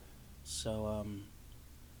So,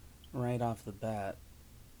 right off the bat,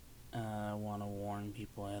 I want to warn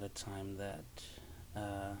people ahead of time that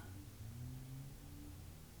uh,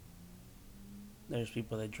 there's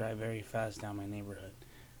people that drive very fast down my neighborhood.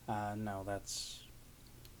 No, that's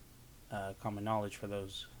common knowledge for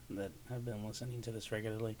those that have been listening to this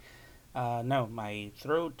regularly. No, my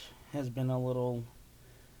throat has been a little,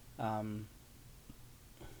 um,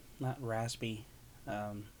 not raspy.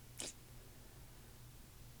 Um,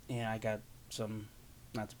 yeah, I got some,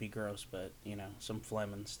 not to be gross, but some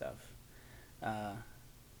phlegm and stuff. Uh,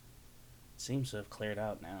 Seems to have cleared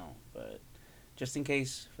out now, but just in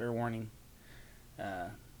case, fair warning. Uh,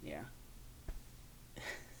 yeah.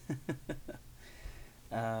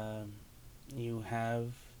 um, you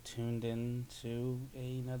have tuned in to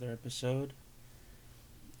another episode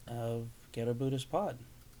of Ghetto Buddhist Pod.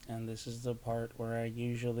 And this is the part where I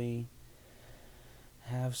usually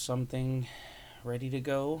have something ready to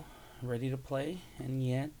go, ready to play, and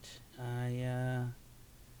yet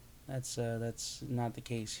that's not the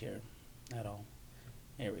case here at all.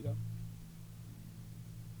 Here we go.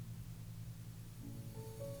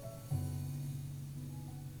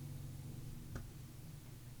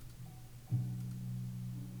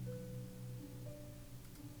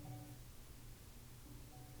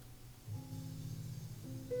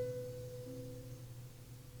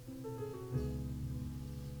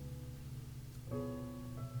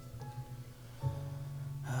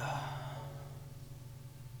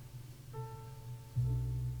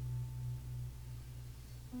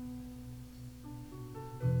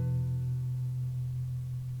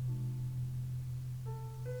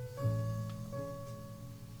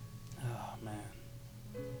 Oh man.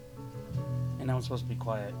 And now I'm supposed to be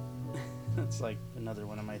quiet. That's like another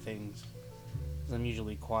one of my things. 'Cause I'm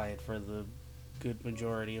usually quiet for the good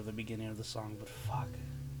majority of the beginning of the song, but fuck.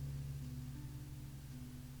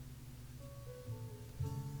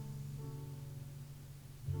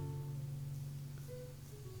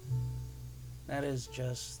 That is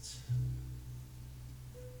just,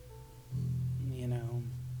 you know,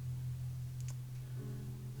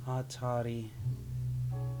 hot toddy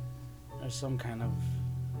or some kind of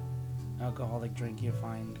alcoholic drink you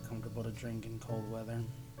find comfortable to drink in cold weather.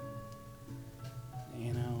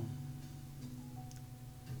 You know,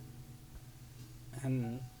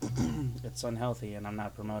 and it's unhealthy, and I'm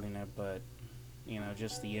not promoting it, but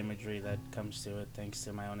just the imagery that comes to it, thanks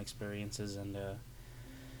to my own experiences and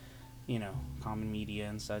common media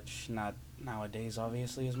and such. Not nowadays,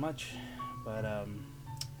 obviously, as much, but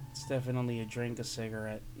it's definitely a drink, a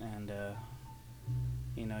cigarette, and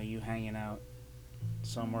you hanging out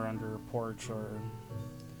somewhere under a porch or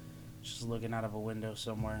just looking out of a window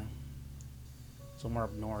somewhere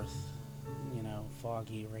up north,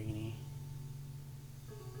 foggy, rainy.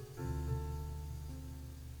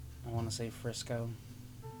 I want to say Frisco.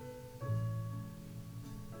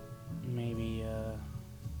 Maybe,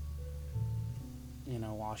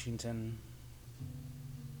 Washington.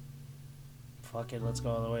 Fuck it, let's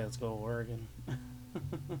go all the way. Let's go to Oregon.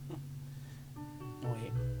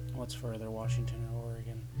 Wait, what's further, Washington or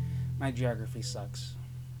Oregon? My geography sucks.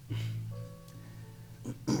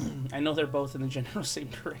 I know they're both in the general same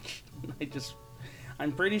direction.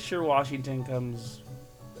 I'm pretty sure Washington comes.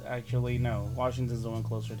 Actually, no. Washington's the one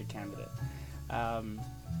closer to Canada. Um,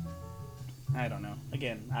 I don't know.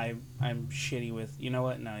 Again, I'm shitty with. You know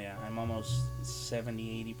what? No, yeah, I'm almost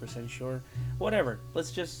 70-80% sure. Whatever.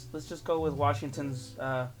 Let's just go with Washington's.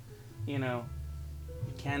 You know,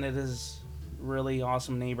 Canada's really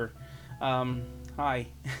awesome neighbor. Hi.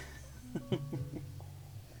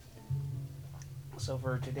 So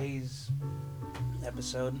for today's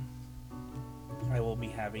episode, I will be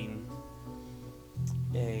having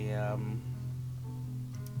a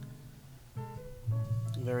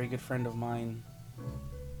very good friend of mine,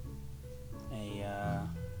 a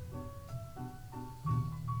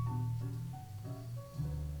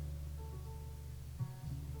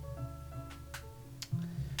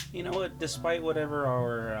you know what? Despite whatever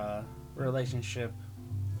our relationship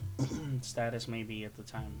status may be at the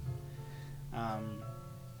time, um,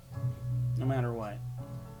 no matter what,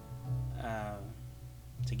 uh,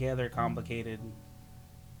 together, complicated,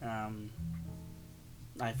 um,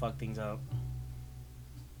 I fuck things up.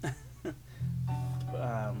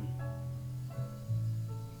 um,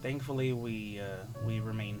 Thankfully, we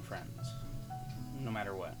remain friends, no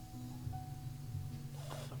matter what.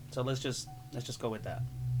 So let's just go with that.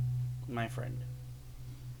 My friend,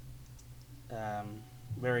 um,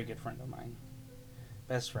 very good friend of mine,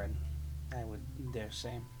 best friend, I would dare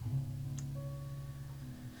say.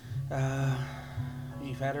 Uh,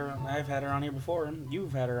 You've had her. I've had her on here before.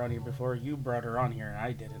 You've had her on here before. You brought her on here.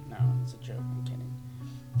 I didn't. No, it's a joke. I'm kidding.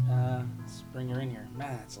 Let's bring her in here.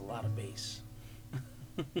 Man, that's a lot of bass.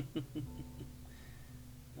 That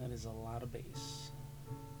is a lot of bass.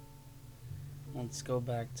 Let's go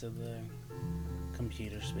back to the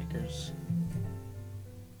computer speakers.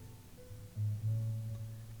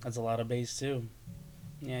 That's a lot of bass too.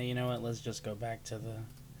 Yeah, you know what? Let's just go back to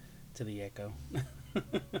the echo.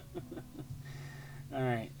 All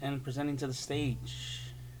right, and presenting to the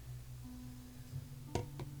stage,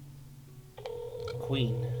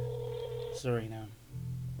 Queen Serena.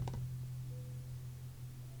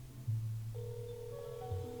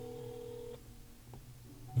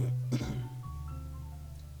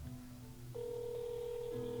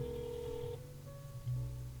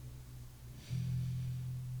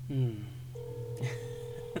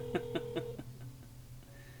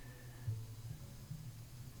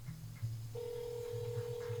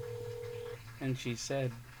 And she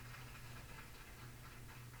said,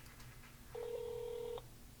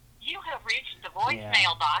 "You have reached the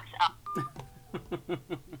voicemail box."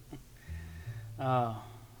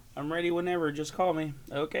 I'm ready whenever. Just call me.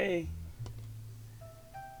 Okay.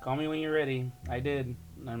 Call me when you're ready. I did.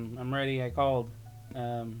 I'm ready. I called.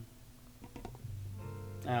 Oh,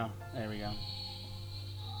 there we go.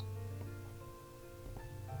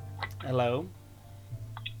 Hello.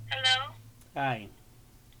 Hello. Hi.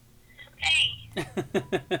 Hey.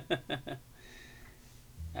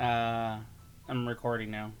 I'm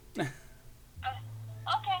recording now. Okay.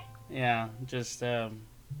 Yeah, just I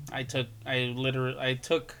took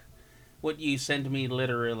what you sent me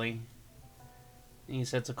literally. And you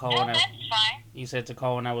said to call No, when that's fine. you said to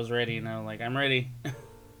call when I was ready, and I was like, I'm ready. Yeah,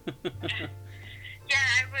 I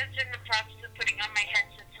was in the process of putting on my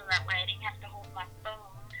headset so that way I didn't have to hold my phone.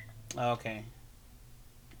 Okay.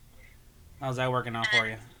 How's that working out for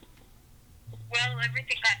you? Well,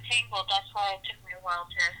 everything got tangled. That's why it took me a while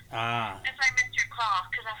to. That's why I missed your call,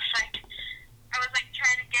 because I was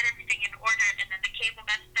trying to get everything in order, and then the cable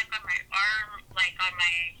got stuck on my arm, like on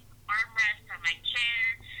my armrest on my chair,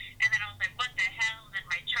 and then I was like, what the hell? And then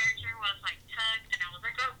my charger was tugged, and I was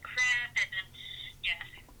like, oh crap, and then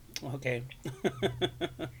yeah. Okay.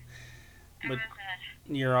 But was,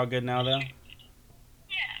 you're all good now, though?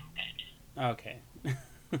 Yeah, I'm good. Okay.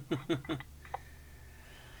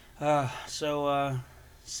 So,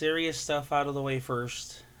 serious stuff out of the way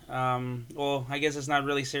first. Well, I guess it's not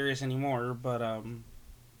really serious anymore, but,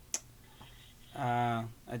 I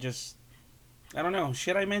don't know.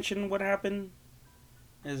 Should I mention what happened?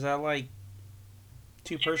 Is that,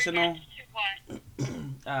 too personal? What?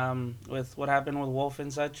 With what happened with Wolf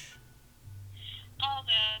and such? Oh,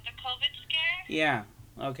 the COVID scare? Yeah.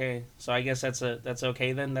 Okay. So I guess that's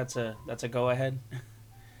okay then. That's a go ahead. Yeah,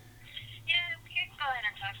 we can go ahead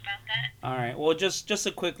and talk about that. All right. Well, just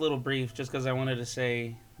a quick little brief, just because I wanted to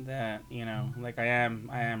say that I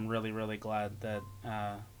am really really glad that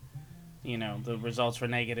the results were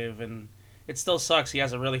negative, and it still sucks. He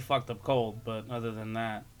has a really fucked up cold, but other than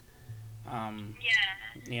that,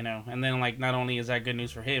 Yeah. and then not only is that good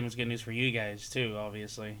news for him, it's good news for you guys too,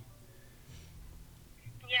 obviously.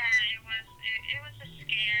 Yeah, it was a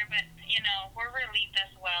scare, but we're relieved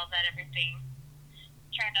as well that everything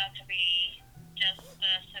turned out to be just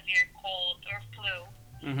a severe cold or flu.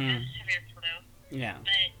 Mm-hmm. Severe flu. Yeah.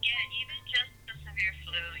 But yeah, even just the severe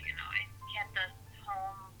flu, I kept us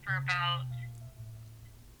home for about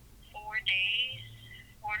 4 days,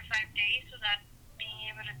 4 to 5 days without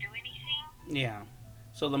being able to do anything. Yeah.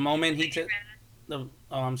 So the moment he took oh,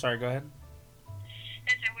 I'm sorry, go ahead.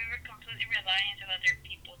 And so we were completely reliant on other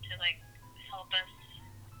people to help us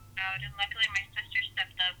out, and luckily my sister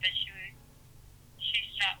stepped up and she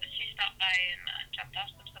stopped by and dropped off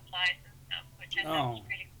some supplies and stuff, which I thought was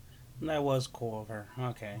pretty cool. That was cool of her.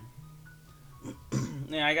 Okay.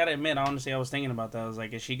 Yeah, I gotta admit, honestly, I was thinking about that. I was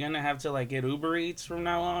like, is she gonna have to get Uber Eats from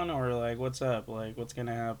now on, or what's up? What's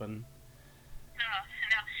gonna happen? No.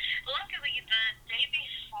 Luckily, the day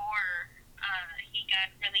before he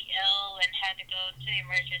got really ill and had to go to the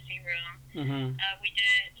emergency room, Mm-hmm. We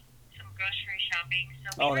did some grocery shopping.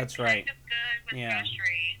 So we that's right. Kind of good with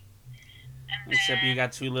groceries. And Except you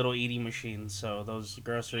got 2 little eating machines, so those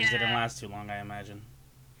groceries didn't last too long, I imagine.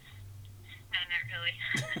 No, not really.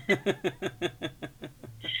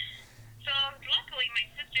 So luckily, my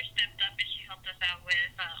sister stepped up and she helped us out with,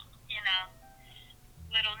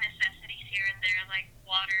 little necessities here and there, like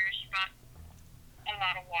water. She brought a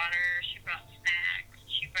lot of water. She brought snacks.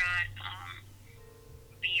 She brought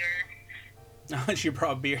beer. She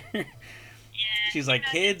brought beer. Yeah. She's like,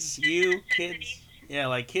 kids, necessities. kids. Yeah,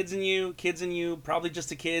 like kids and you, probably just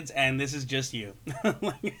the kids, and this is just you. Yeah,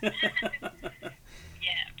 pretty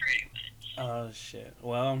much. Oh shit.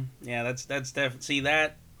 Well, yeah, that's see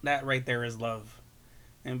that right there is love.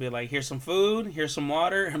 And be like, here's some food, here's some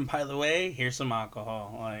water, and by the way, here's some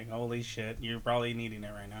alcohol. Like, holy shit, you're probably needing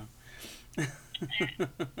it right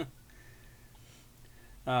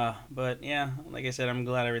now. But yeah, like I said, I'm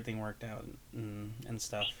glad everything worked out and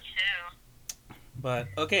stuff. Me too. But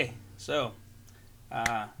okay, so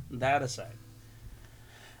that aside,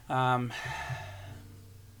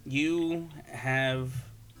 you have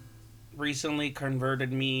recently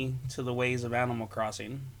converted me to the ways of Animal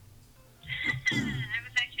Crossing. I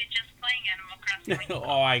was actually just playing Animal Crossing.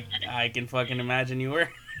 Oh, I can fucking imagine you were.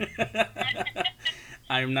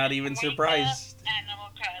 I'm not even surprised. Up, Animal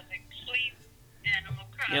Crossing, sleep, Animal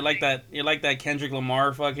Crossing. You're like that Kendrick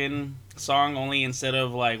Lamar fucking song, only instead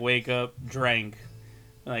of like wake up, drank,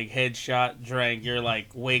 like headshot, drank. You're like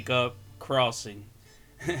wake up, crossing,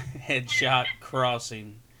 headshot,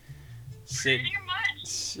 crossing, sit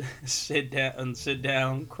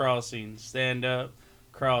down, crossing, stand up,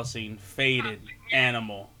 crossing, faded,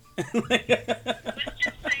 animal. Let's just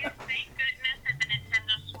say, thank goodness that the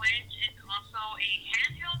Nintendo Switch is also a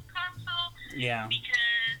handheld console. Yeah.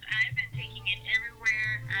 Because I've been taking it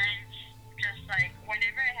everywhere. I've just like,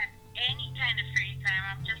 whenever I have any kind of free time,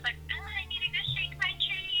 I'm just like, oh, I need to go shake my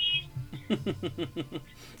trees.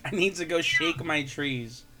 I need to go shake my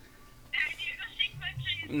trees. I need to go shake my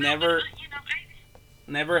trees. Never, you know,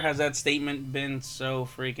 never has that statement been so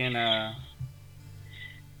freaking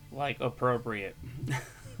like appropriate.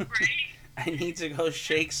 right? I need to go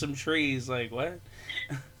shake some trees. Like what?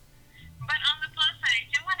 But on the plus side, I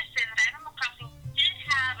do want to say that Animal Crossing did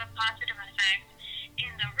have a positive effect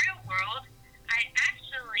in the real world. I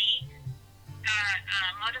actually got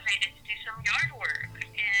motivated to do some yard work,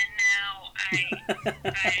 and now I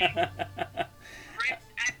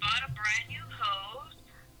bought a brand new hose.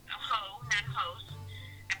 Not hose.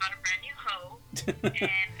 I bought a brand new hoe,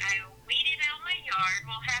 and I weeded out my yard.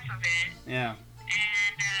 Well, half of it. Yeah.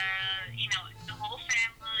 And, you know, the whole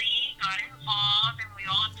family got involved, and we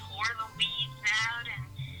all tore the weeds out, and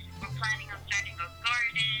we're planning on starting a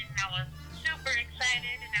garden. I was super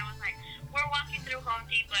excited, and I was like, we're walking through Home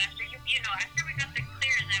Depot after, after we got the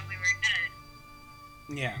clear that we were good.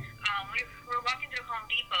 Yeah. We were walking through Home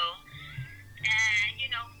Depot, and,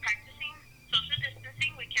 practicing social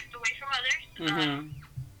distancing. We kept away from others. Mm-hmm.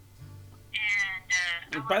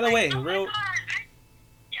 And by the way, God,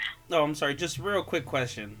 Oh, I'm sorry. Just real quick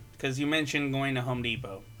question, because you mentioned going to Home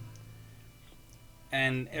Depot,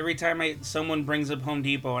 and every time someone brings up Home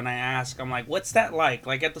Depot and I ask, I'm like, "What's that like?"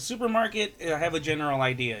 Like at the supermarket, I have a general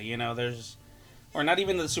idea. Or not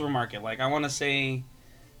even the supermarket. Like I want to say,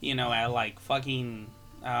 at like fucking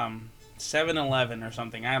 7-Eleven or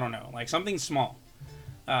something. I don't know, like something small.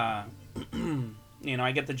 I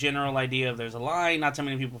get the general idea of there's a line, not so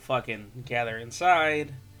many people fucking gather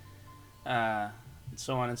inside.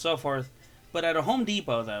 So on and so forth. But at a Home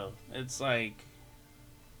Depot, though, it's like,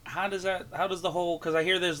 how does the whole, because I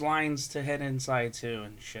hear there's lines to head inside too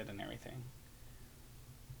and shit and everything.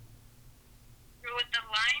 With the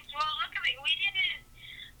lines? Well, look, I mean, we didn't,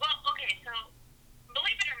 well, okay, so,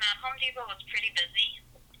 believe it or not, Home Depot was pretty busy.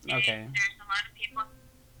 Okay. And there's a lot of people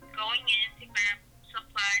going in to grab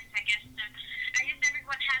supplies. I guess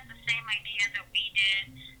everyone had the same idea that we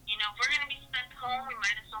did. If we're going to be stuck home, we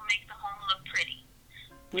might as well make the home look pretty.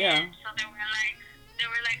 Yeah. And so they were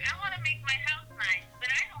like, I want to make my house nice, but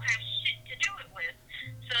I don't have shit to do it with.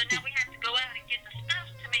 So now we have to go out and get the stuff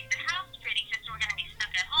to make the house pretty since we're going to be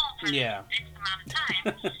stuck at home for X amount of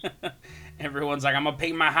time. Everyone's like, I'm going to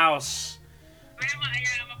paint my house. I'm going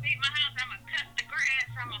to paint my house. I'm going to cut the grass.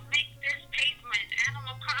 I'm going to make this pavement.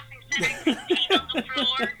 Animal Crossing setting paint on the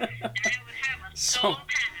floor. And I would have a stone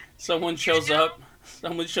path. Someone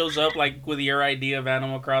shows up like with your idea of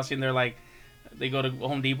Animal Crossing. They're like, they go to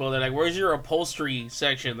Home Depot. They're like, "Where's your upholstery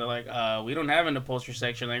section?" They're like, "We don't have an upholstery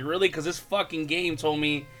section." Like, really? Because this fucking game told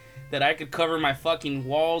me that I could cover my fucking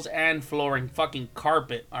walls and flooring, fucking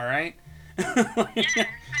carpet. All right. Yeah, it's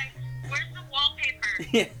like, where's the wallpaper?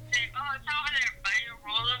 Yeah. Say, oh, it's over there. Buy a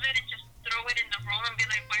roll of it and just throw it in the room and be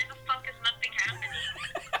like, why the fuck is nothing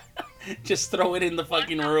happening? Just throw it in the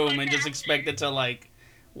fucking room and just expect it to like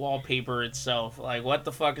wallpaper itself. Like, what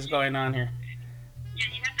the fuck is going on here? Yeah,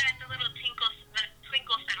 you have to add the little twinkle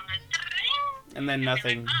sound. And then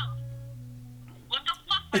nothing. Like, oh, what the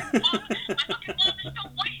fuck? My fucking wall is so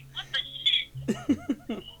white. What the shit?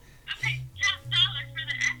 I paid $10 for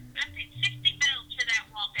that. I paid $60 for that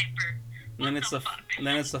wallpaper. And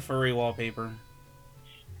then it's the furry wallpaper.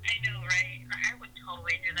 I know, right? I would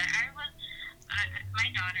totally do that.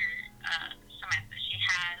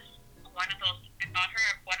 one of those. I bought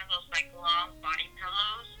her one of those like long body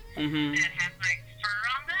pillows Mm-hmm. that have like fur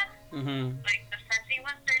on them. Mm-hmm. Like the fuzzy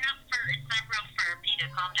ones. They're not fur. It's not real fur,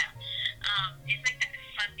 Peter. Calm down. It's like that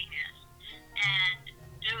fuzziness. And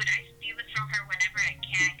dude, I steal it from her whenever I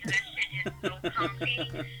can because that shit is so comfy.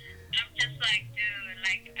 I'm just like, dude,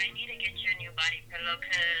 like I need to get you a new body pillow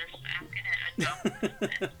because I'm gonna adopt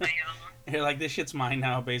this as my own. You're like, this shit's mine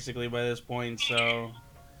now, basically, by this point, so...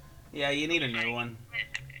 Yeah, you need a new one. Oh,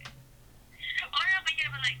 no, but yeah,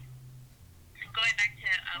 but like, going back to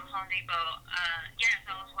Home Depot, yes,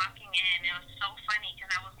 I was walking in, it was so funny, because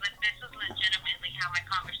this is legitimately how my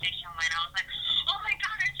conversation went. I was like, oh my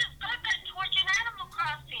god, I just got that torch in Animal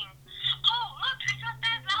Crossing. Oh, look, I got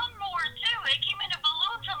that lawnmower, too. It came in a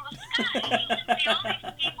balloon from the sky. You just see all these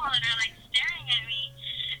people that are, like, staring at me,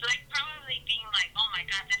 like, probably being like, oh my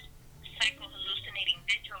god, this psycho hallucinating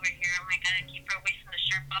bitch over here. Oh my god, I keep her away from the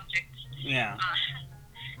sharp objects. Yeah.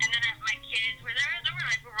 And then my kids were there. They were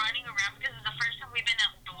like running around because it's the first time we've been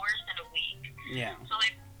outdoors in a week. Yeah. So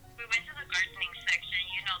like we went to the gardening section.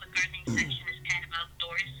 You know, the gardening section is kind of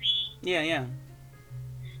outdoorsy. Yeah, yeah.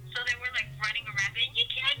 So they were like running around and you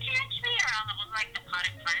can't catch me around those like the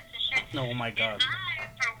potted plants and shit. Oh my god. And I,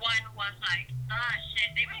 for one, was like,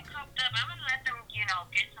 shit, they've been cooped up. I'm gonna let them,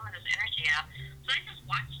 get some of this energy out. So I just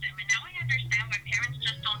watched them, and now I understand why parents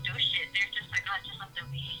just don't do shit. They're just like, just let them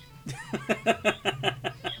be.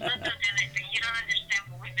 Just let them do their thing. You don't understand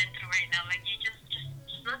what we've been through right now. Like, you just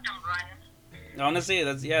let them run. Honestly,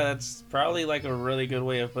 that's probably like a really good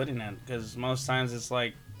way of putting it, because most times it's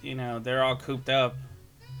like, they're all cooped up.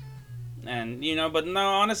 And, but no,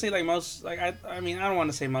 honestly, like most, like, I mean, I don't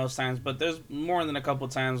want to say most times, but there's more than a couple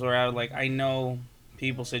times where I know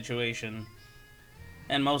people's situation.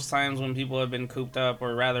 And most times when people have been cooped up,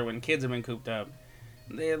 or rather when kids have been cooped up,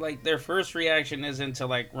 they like, their first reaction isn't to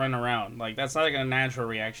like run around. Like, that's not like a natural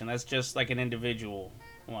reaction. That's just like an individual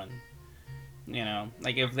one.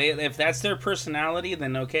 Like if that's their personality,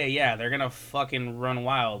 then okay, yeah, they're gonna fucking run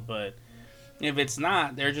wild. But if it's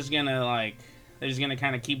not, they're just gonna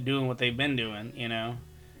kind of keep doing what they've been doing, And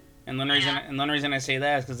the only reason I say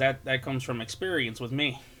that is because that comes from experience with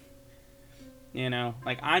me.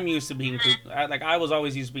 Like I'm used to being cooped. I was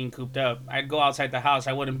always used to being cooped up. I'd go outside the house.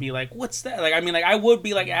 I wouldn't be like, "What's that?" Like, I mean, like I would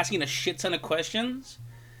be like asking a shit ton of questions,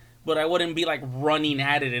 but I wouldn't be like running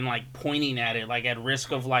at it and like pointing at it, like at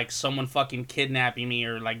risk of like someone fucking kidnapping me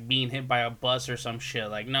or like being hit by a bus or some shit.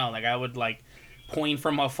 Like no, like I would like point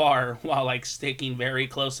from afar while like sticking very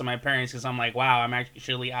close to my parents because I'm like, wow, I'm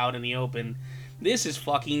actually out in the open. This is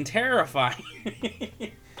fucking terrifying.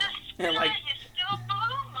 And like.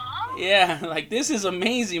 Yeah, like, this is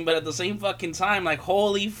amazing, but at the same fucking time, like,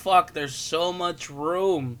 holy fuck, there's so much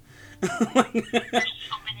room.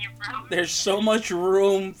 There's so much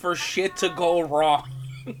room for shit to go wrong.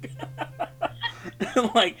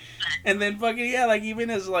 Like, and then fucking, yeah, like, even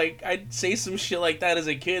as, like, I'd say some shit like that as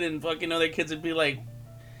a kid, and fucking other kids would be like,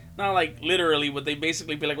 not like literally, but they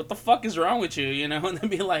basically be like, what the fuck is wrong with you, And they'd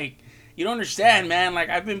be like, you don't understand, man, like,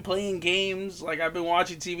 I've been playing games, like, I've been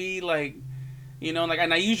watching TV, like, like,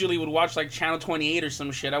 and I usually would watch, like, Channel 28 or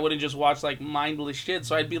some shit. I wouldn't just watch, like, mindless shit.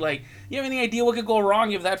 So I'd be like, you have any idea what could go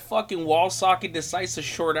wrong if that fucking wall socket decides to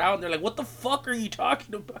short out? And they're like, what the fuck are you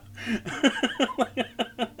talking about?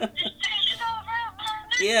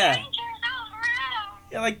 Yeah.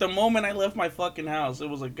 Yeah, like, the moment I left my fucking house, it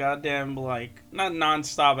was a goddamn, like, not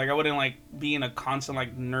nonstop. Like, I wouldn't, like, be in a constant,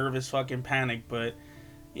 like, nervous fucking panic. But,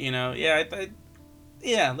 yeah,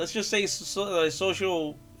 yeah, let's just say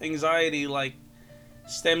social anxiety, like,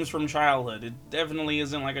 stems from childhood. It definitely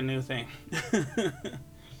isn't like a new thing. Definitely.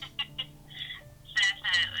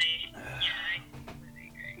 Yeah, I completely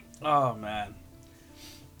agree. Oh man.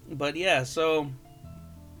 But yeah, so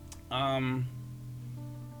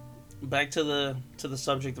back to the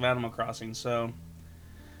subject of Animal Crossing. So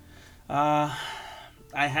I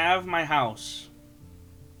have my house.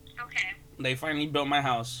 Okay. They finally built my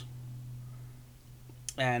house.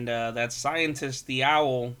 And that scientist, the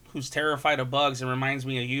owl, who's terrified of bugs, and reminds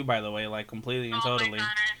me of you, by the way, like, completely and totally. Oh my god,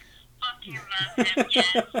 I fucking love him, yes.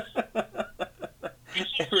 And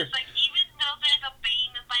he's just like, even though there's a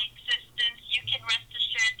bane of my existence, you can rest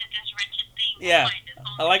assured that this wretched thing will find its own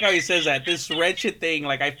I like how he says that. This wretched thing,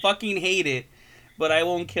 like, I fucking hate it, but I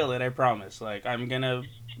won't kill it, I promise. Like, I'm gonna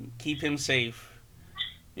keep him safe.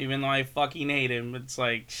 Even though I fucking hate him, it's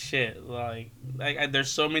like, shit, like,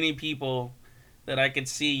 there's so many people that I could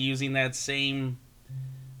see using that same,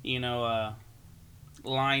 line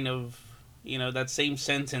of, that same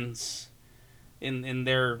sentence in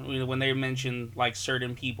their, when they mention, like,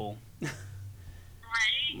 certain people.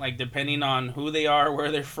 Right? Like, depending on who they are,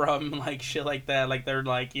 where they're from, like, shit like that. Like, they're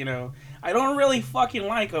like, I don't really fucking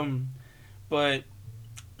like them, but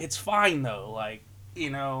it's fine though. Like, you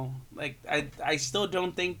know, like I still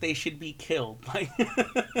don't think they should be killed. Like,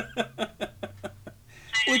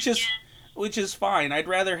 which is fine. I'd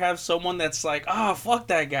rather have someone that's like, ah, oh, fuck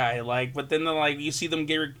that guy. Like, but then like you see them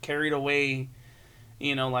get carried away,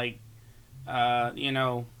 you know, like, you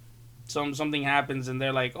know, something happens and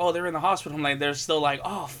they're like, oh, they're in the hospital. I'm like, they're still like,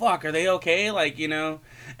 oh fuck, are they okay? Like, you know.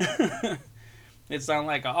 It's not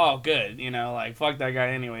like, oh, good, you know, like, fuck that guy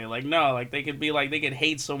anyway. Like, no, like, they could be like, they could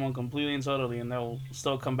hate someone completely and totally, and they'll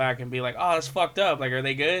still come back and be like, oh, that's fucked up. Like, are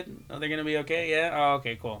they good? Are they gonna be okay? Yeah? Oh,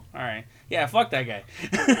 okay, cool. Alright. Yeah, fuck that guy.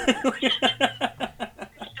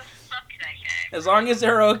 As long as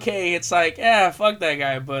they're okay, it's like, yeah, fuck that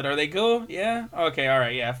guy, but are they cool? Yeah? Okay,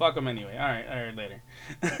 alright, yeah, fuck them anyway. Alright, later.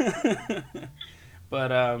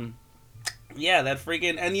 But, yeah, that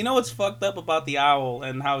freaking, and you know what's fucked up about the owl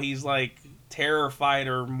and how he's, like, terrified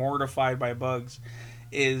or mortified by bugs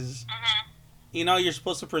is, you know, you're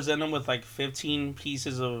supposed to present them with like 15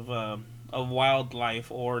 pieces of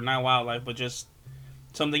wildlife, or not wildlife, but just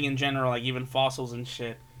something in general, like even fossils and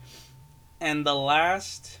shit. And the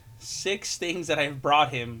last 6 things that I've brought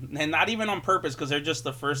him, and not even on purpose because they're just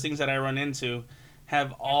the first things that I run into,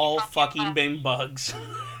 have all fucking been bugs.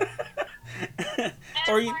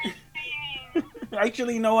 Or you,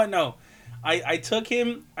 actually, you know what? No, I took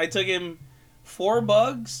him 4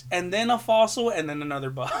 bugs, and then a fossil, and then another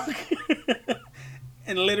bug.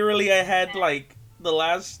 And literally I had, like, the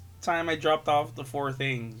last time I dropped off the 4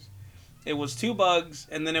 things, it was 2 bugs,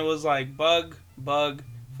 and then it was, like, bug,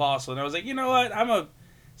 fossil. And I was like, you know what? I'm going to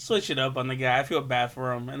switch it up on the guy. I feel bad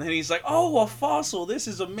for him. And then he's like, oh, a fossil. This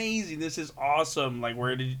is amazing. This is awesome. Like,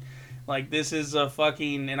 where did you... Like, this is a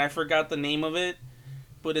fucking... And I forgot the name of it,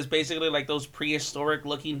 but it's basically, like, those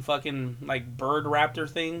prehistoric-looking fucking, like, bird raptor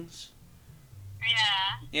things.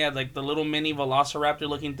 Yeah, like the little mini velociraptor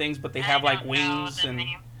looking things, but they have like wings and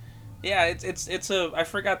name. Yeah, it's a, I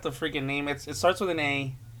forgot the freaking name. It starts with an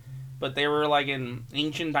A, but they were like an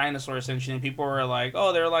ancient dinosaur essentially, and people were like,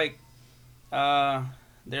 oh, they're like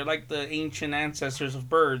the ancient ancestors of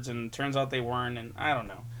birds, and it turns out they weren't, and I don't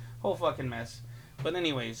know, whole fucking mess. But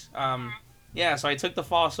anyways, yeah, so I took the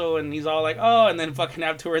fossil, and he's all like, oh, and then fucking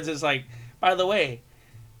afterwards it's like, by the way,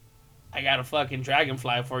 I got a fucking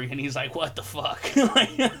dragonfly for you. And he's like, what the fuck? Like,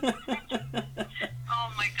 oh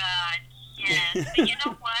my god, yes. But you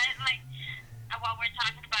know what? Like, while we're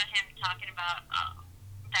talking about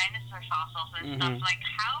dinosaur fossils and stuff, like,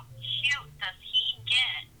 how cute does he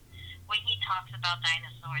get when he talks about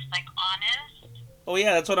dinosaurs? Like, honest? Oh,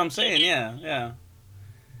 yeah, that's what I'm saying. Yeah.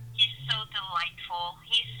 He's so delightful.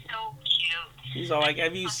 He's so cute. He's all like,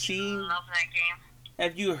 have you seen... I love that game.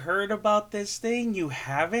 Have you heard about this thing? You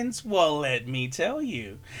haven't? Well, let me tell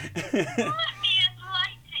you. Let me enlighten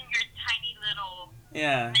your tiny little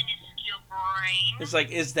minuscule brain. It's like,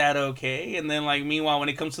 is that okay? And then, like, meanwhile, when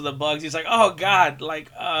it comes to the bugs, he's like, oh, God, like,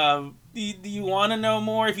 do you want to know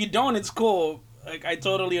more? If you don't, it's cool. Like, I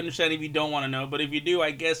totally understand if you don't want to know, but if you do, I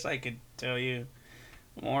guess I could tell you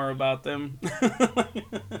more about them.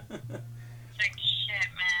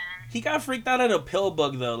 He got freaked out at a pill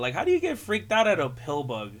bug, though. Like, how do you get freaked out at a pill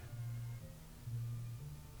bug?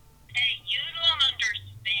 Hey, you don't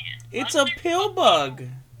understand. It's a pill bug.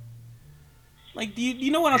 Like, do you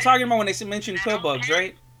know what I'm talking about when they mention pill bugs,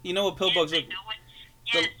 right? You know what pill bugs are? Yes,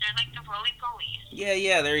 they're like the roly-polies.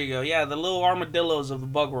 Yeah, there you go. Yeah, the little armadillos of the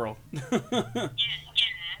bug world. Yeah, I fucking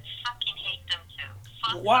hate them,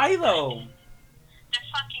 too. Why, though? They're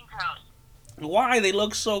fucking gross. Why? They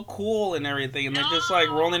look so cool and everything, and they're just like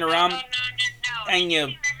rolling around. No. And you,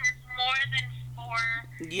 more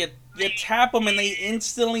than 4. You tap them and they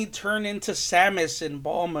instantly turn into Samus in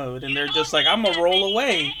ball mode, and they're just like, I'm gonna roll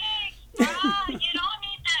away. You don't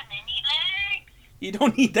need that many legs. You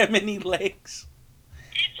don't need that many legs.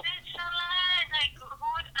 It's a lot. Like, who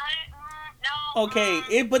would no.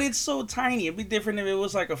 Okay, but it's so tiny. It'd be different if it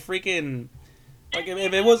was like a freaking, like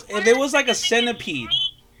if it was like a centipede.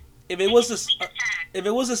 If it was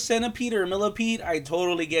a centipede or a millipede, I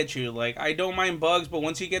totally get you. Like, I don't mind bugs, but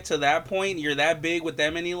once you get to that point, you're that big with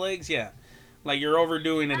that many legs, yeah. Like, you're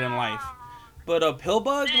overdoing it in life. But a pill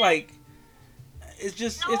bug, like, it's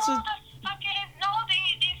just, they move, they do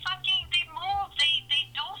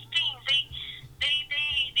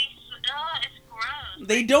things, it's gross.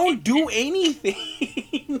 They don't do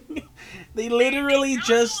anything. They literally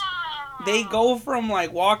just... They go from,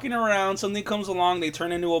 like, walking around, something comes along, they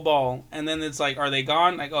turn into a ball, and then it's like, are they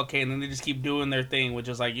gone? Like, okay, and then they just keep doing their thing, which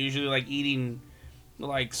is, like, usually, like, eating,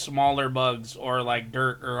 like, smaller bugs, or, like,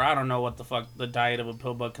 dirt, or I don't know what the fuck the diet of a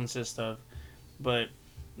pill bug consists of. But,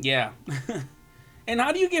 yeah. And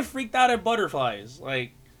how do you get freaked out at butterflies?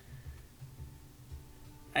 Like,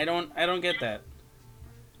 I don't get that.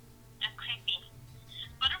 They're creepy.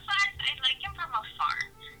 Butterflies, I like them from afar.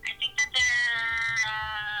 I think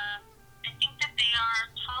that they are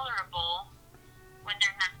tolerable when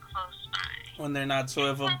they're not close by. When they're not,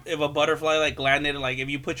 so if a butterfly like landed, like if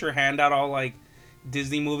you put your hand out all like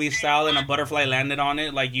Disney movie style and a butterfly landed on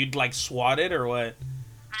it, like you'd like swat it or what?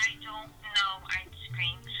 I don't know. I'd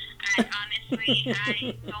scream. Honestly,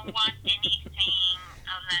 I don't want anything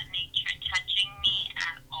of that nature touching me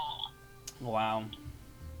at all. Wow.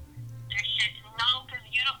 No, because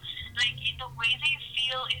you don't, like, the way they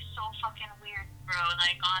feel is so fucking weird, bro,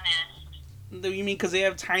 like, honest. You mean because they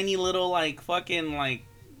have tiny little, like, fucking, like,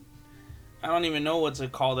 I don't even know what to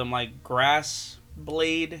call them, like, grass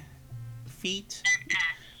blade feet?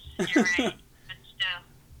 They're ass. You're right, but still.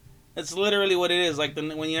 That's literally what it is, like,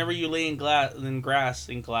 whenever you lay in glass,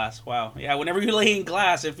 wow. Yeah, whenever you lay in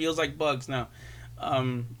glass, it feels like bugs now.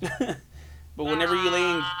 But whenever you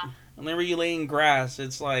lay in grass,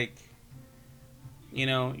 it's like, you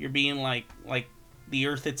know, you're being like the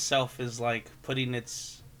earth itself is like putting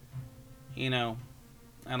its, you know,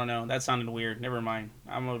 I don't know. That sounded weird. Never mind.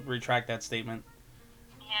 I'm gonna retract that statement.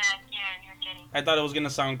 Yeah, you're kidding. I thought it was gonna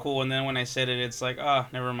sound cool, and then when I said it, it's like, oh,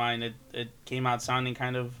 never mind. It came out sounding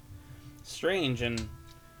kind of strange and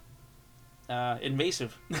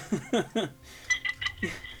invasive. But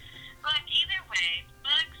either way,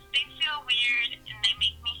 bugs, they feel weird and they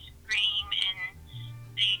make me scream, and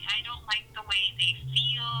I don't like the way they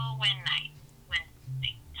feel when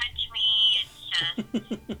they touch me. It's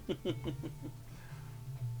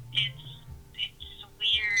just it's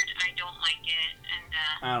weird. I don't like it, and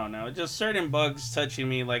I don't know. Just certain bugs touching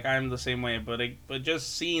me, like I'm the same way. But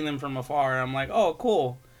just seeing them from afar, I'm like, oh,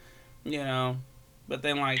 cool, you know. But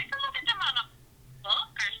then like, I can look at them on a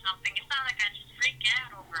book or something. It's not like I just freak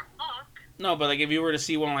out over a book. no, but like if you were to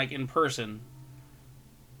see one like in person,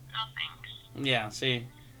 No thanks. yeah. See,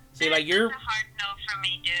 like you're That's a hard no for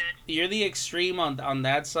me, dude. you're the extreme on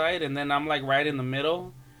that side, and then I'm like right in the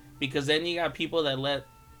middle, because then you got people that let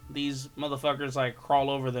these motherfuckers like crawl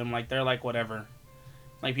over them, like they're like whatever,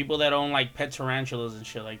 like people that own like pet tarantulas and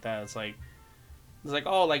shit like that. It's like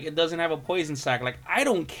oh, like it doesn't have a poison sac. Like I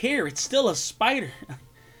don't care, it's still a spider.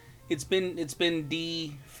 it's been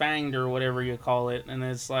defanged or whatever you call it, and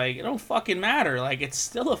it's like it don't fucking matter. Like it's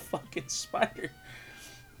still a fucking spider.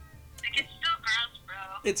 Like, it's still gross, bro.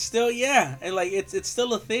 It's still, yeah, and like it's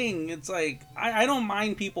still a thing. It's like I don't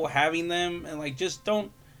mind people having them, and like just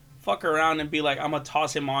don't fuck around and be like, I'm gonna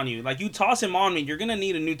toss him on you. Like you toss him on me, you're gonna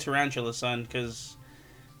need a new tarantula, son, because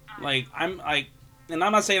like I'm like, and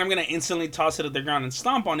I'm not saying I'm gonna instantly toss it at the ground and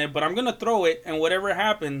stomp on it, but I'm gonna throw it, and whatever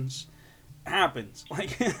happens.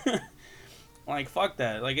 Like like fuck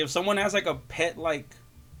that. Like if someone has like a pet like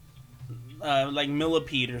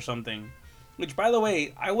millipede or something. Which, by the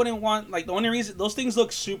way, I wouldn't want, like, the only reason, those things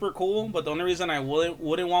look super cool, but the only reason I wouldn't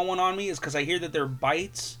want one on me is because I hear that their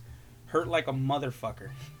bites hurt like a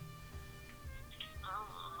motherfucker.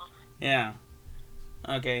 Oh. Yeah.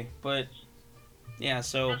 Okay, but, yeah,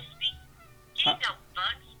 so... Speaking of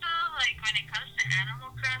bugs, though, like, when it comes to Animal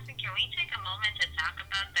Crossing, can we take a moment to talk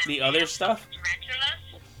about the other stuff?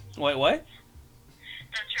 Tarantulas? Wait, what?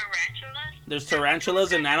 The tarantulas? There's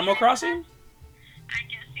tarantulas in Animal Crossing? I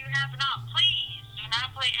guess you have not. Please do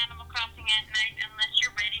not play Animal Crossing at night unless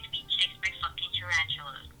you're ready to be chased by fucking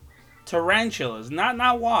tarantulas. Tarantulas, not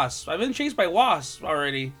wasps. I've been chased by wasps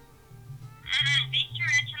already. These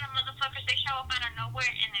tarantula motherfuckers, they show up out of nowhere,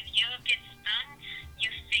 and if you get stunned, you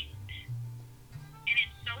faint. And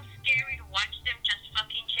it's so scary to watch them just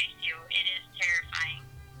fucking chase you. It is terrifying.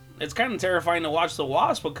 It's kind of terrifying to watch the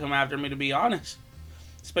wasp come after me, to be honest.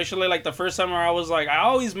 Especially like the first time where I was like, I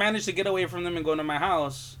always managed to get away from them and go to my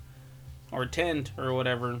house or tent or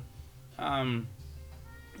whatever.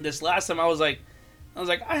 This last time I was like,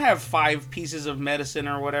 I have 5 pieces of medicine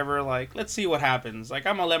or whatever. Like, let's see what happens. Like,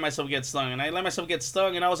 I'm gonna let myself get stung, and I let myself get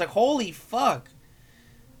stung, and I was like, holy fuck!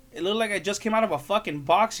 It looked like I just came out of a fucking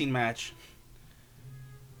boxing match.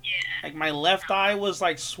 Yeah. Like my left eye was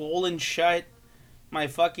like swollen shut. My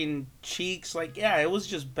fucking cheeks, like, yeah, it was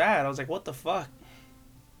just bad. I was like, what the fuck?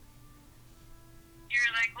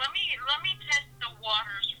 You're like, let me test the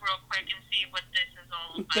waters real quick and see what this is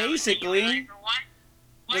all about. Basically. Like, why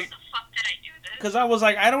the fuck did I do this? Because I was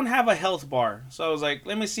like, I don't have a health bar. So I was like,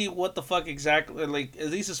 let me see what the fuck exactly, like, at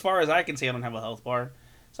least as far as I can see, I don't have a health bar.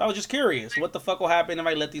 So I was just curious, what the fuck will happen if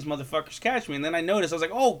I let these motherfuckers catch me? And then I noticed, I was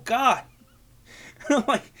like, oh god.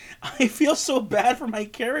 Like, I feel so bad for my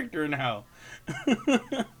character now. Yeah, you gotta get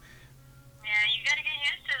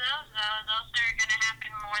used to those, though. Those are gonna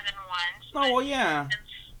happen more than once. Oh, well, yeah. And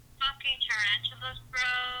fucking tarantulas, bro.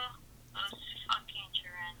 Those fucking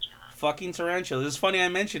tarantulas. Fucking tarantulas. It's funny I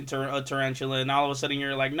mentioned a tarantula, and all of a sudden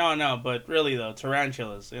you're like, no, but really, though,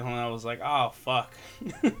 tarantulas. You know, I was like, oh, fuck.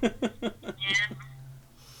 Yeah. They're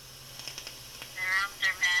out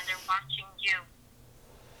there, man. They're watching you.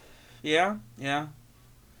 Yeah.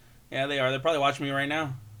 Yeah, they are. They're probably watching me right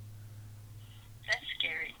now. That's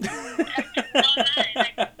scary.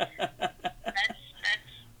 That's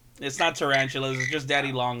It's not tarantulas. It's just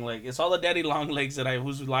daddy long leg. It's all the daddy long legs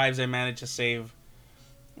whose lives I managed to save.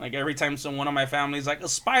 Like every time one of my family's like a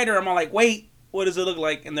spider, I'm all like, wait, what does it look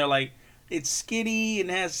like? And they're like, it's skinny and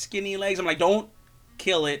has skinny legs. I'm like, don't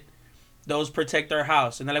kill it. Those protect our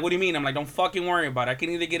house. And they're like, what do you mean? I'm like, don't fucking worry about it. I can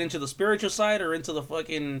either get into the spiritual side or into the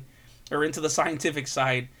scientific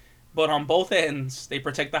side. But on both ends, they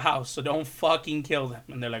protect the house. So don't fucking kill them.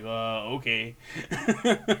 And they're like, okay.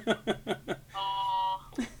 Oh.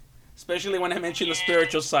 Especially when I mention the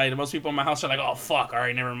spiritual side. Most people in my house are like, oh, fuck. All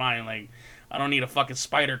right, never mind. Like, I don't need a fucking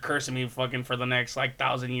spider cursing me fucking for the next,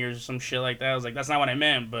 1,000 years or some shit like that. I was like, that's not what I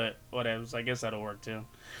meant, but whatever. So I guess that'll work, too.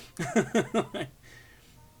 Bro,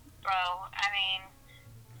 I mean,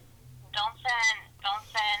 don't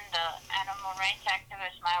send the animal rights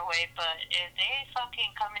activists my way, but if they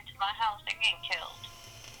fucking come into my house, they're getting killed.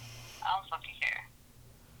 I don't fucking care.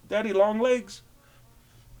 Daddy long legs.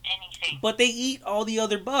 Anything. But they eat all the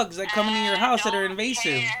other bugs that come into your house that are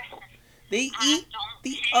invasive. Care. They eat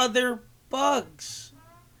the other bugs.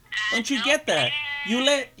 Don't you get that? You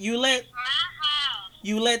let It's my house.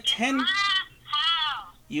 you let 10 My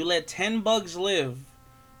house. you let 10 bugs live.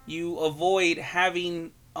 You avoid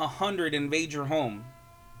having 100 invade your home.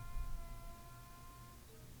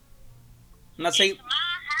 I'm not saying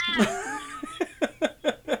It's my house.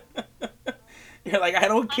 you're like, I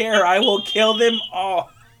don't care. I will kill them all.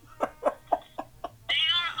 They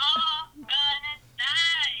are all gonna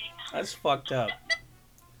die. That's fucked up.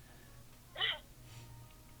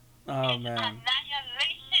 Oh It's man,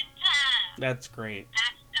 annihilation time. that's great. No,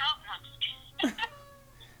 I'm just kidding.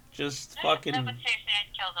 Just No, fucking, but seriously,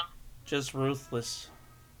 I'd kill them. just ruthless.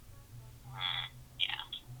 Yeah,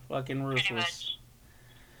 Fucking pretty ruthless. much.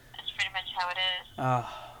 That's pretty much how it is.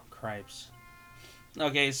 Ah, cripes.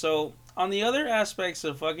 Okay, so on the other aspects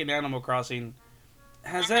of fucking Animal Crossing,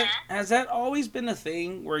 has that always been a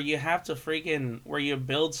thing where you have to where you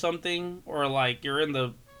build something or like you're in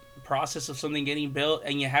the process of something getting built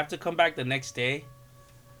and you have to come back the next day?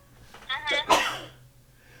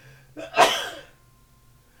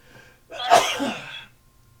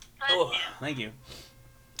 Oh, thank you.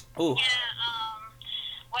 Oh, Yeah,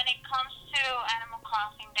 when it comes to Animal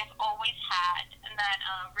Crossing, they've always had that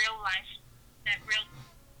real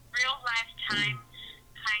lifetime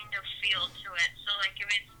kind of feel to it. So, like, if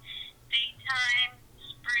it's daytime,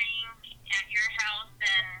 spring at your house,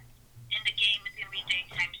 then in the game it's gonna be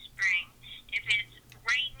daytime, spring. If it's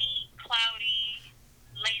rainy, cloudy,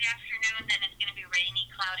 late afternoon, then it's gonna be rainy,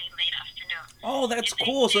 cloudy, late afternoon. oh, that's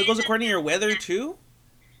cool. So it goes according to your weather too?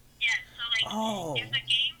 Yeah, so like Oh. if the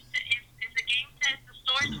game says the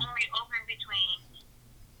store's only open between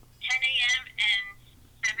 10 a.m. and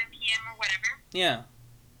 7 p.m. or whatever, Yeah.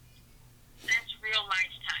 that's real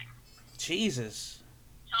lifetime. Jesus.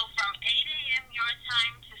 So from 8 a.m. your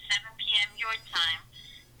time to 7 p.m. your time,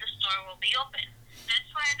 the store will be open. That's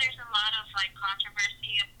why there's a lot of like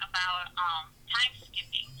controversy about time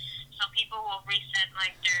skipping. So people will reset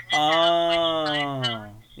like their time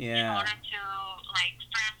zone in yeah. order to like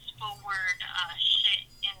fast forward shit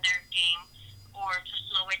in their game, or to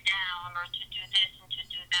slow it down, or to do this and to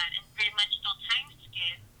do that. And pretty much they'll time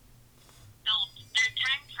skip. They're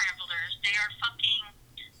time travelers. They are fucking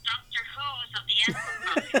Doctor Who's of the Animal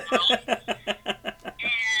Crossing world.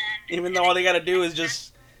 And Even though all they gotta do is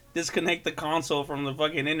just disconnect the console from the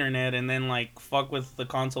fucking internet and then like fuck with the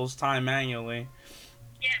console's time manually.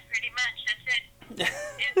 yeah, pretty much that's it.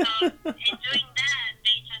 And so in doing that,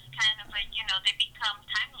 they just kind of like they become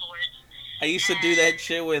time lords. I used to do that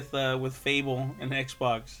shit with Fable and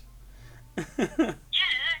Xbox. Yeah, that's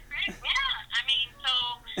great. Yeah, I mean, so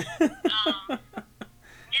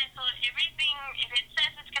so everything, if it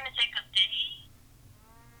says it's gonna take a day,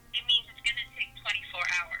 it means it's gonna take 24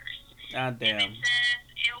 hours. God If damn. it says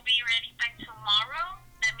it'll be ready by tomorrow,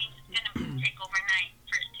 that means it's gonna take overnight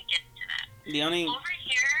for it to get to that. The only Over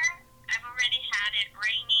here, I've already had it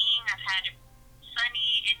raining. I've had it sunny.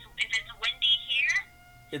 If it's windy here,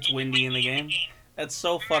 it's windy in the game. That's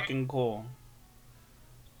so fucking cool.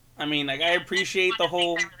 I mean, like I appreciate the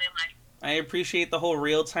whole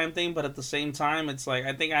real time thing, but at the same time, it's like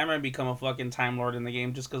I think I might become a fucking time lord in the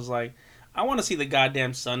game just because like I want to see the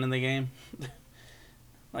goddamn sun in the game.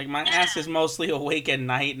 Like, my ass is mostly awake at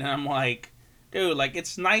night, and I'm like, dude, like,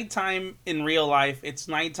 it's nighttime in real life, it's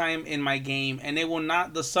nighttime in my game, and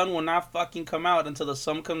the sun will not fucking come out until the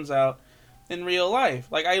sun comes out in real life.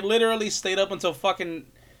 Like, I literally stayed up until fucking,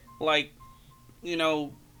 like, you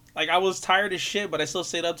know, like, I was tired as shit, but I still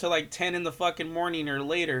stayed up till, like, 10 in the fucking morning or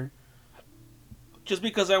later. Just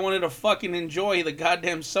because I wanted to fucking enjoy the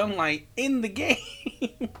goddamn sunlight in the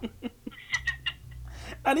game.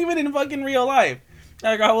 Not even in fucking real life.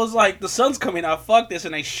 Like, I was like, the sun's coming out, fuck this,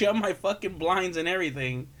 and I shut my fucking blinds and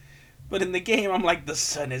everything. But in the game, I'm like, the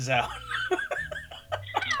sun is out.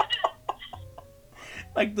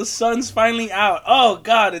 Like, the sun's finally out. Oh,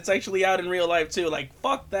 God, it's actually out in real life, too. Like,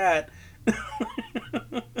 fuck that.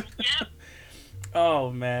 Oh,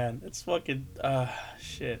 man. It's fucking,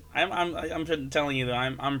 shit. I'm telling you, though,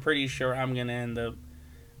 I'm pretty sure I'm gonna end up,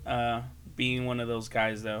 being one of those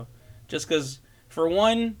guys, though. Just because, for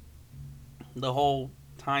one, the whole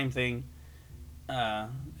time thing,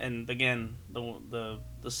 and again, the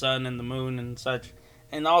sun and the moon and such,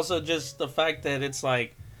 and also just the fact that it's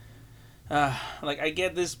like I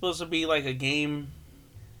get this supposed to be like a game,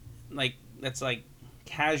 like that's like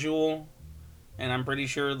casual, and I'm pretty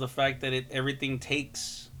sure the fact that everything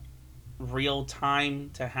takes real time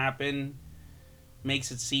to happen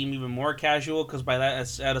makes it seem even more casual, because by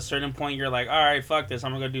that, at a certain point, you're like, all right, fuck this,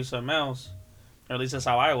 I'm gonna go do something else, or at least that's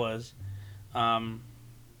how I was.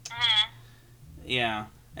 Yeah.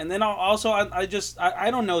 And then also,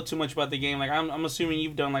 I don't know too much about the game. Like, I'm assuming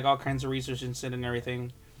you've done, like, all kinds of research into it and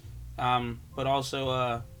everything. But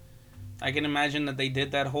also, I can imagine that they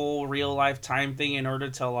did that whole real-life time thing in order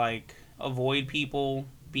to, like, avoid people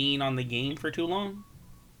being on the game for too long.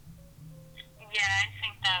 Yeah, I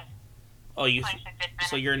think that. Oh,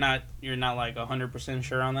 so you're not like 100%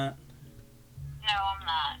 sure on that? No, I'm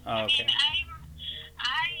not. Oh, okay. I mean,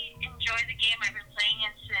 I enjoy the game. I've been playing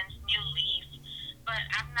it since New Leaf, but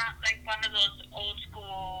I'm not like one of those old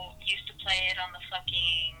school used to play it on the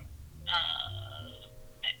fucking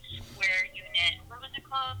Square Unit. What was it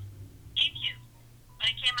called? GameCube. When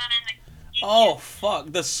it came out in the GameCube. Oh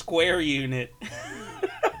fuck, the Square Unit. Why not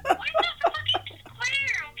the fucking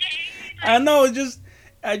Square? Okay. Like, I know.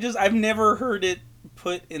 I've never heard it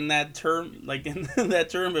put in that term, like in that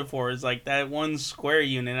term before. It's like that one Square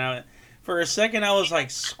Unit. For a second, I was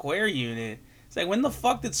like, Square Unit? It's like, when the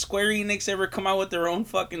fuck did Square Enix ever come out with their own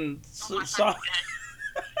fucking software?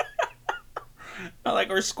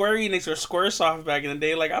 Like, or Square Enix or Squaresoft back in the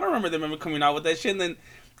day. Like, I don't remember them ever coming out with that shit. And then,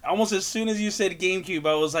 almost as soon as you said GameCube,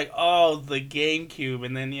 I was like, oh, the GameCube.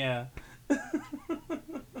 And then, yeah. Yeah,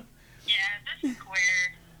 the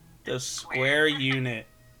Square. The Square Unit.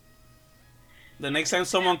 The next time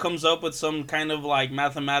someone comes up with some kind of, like,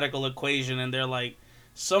 mathematical equation and they're like,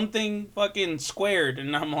 something fucking squared,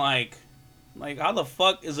 and I'm like, how the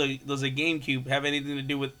fuck does a GameCube have anything to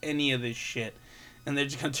do with any of this shit? And they're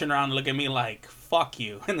just gonna turn around and look at me like, fuck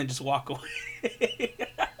you, and then just walk away.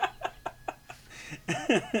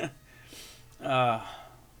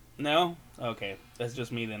 No? Okay, that's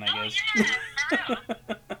just me then, I guess. Yeah,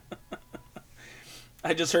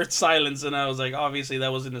 I just heard silence, and I was like, obviously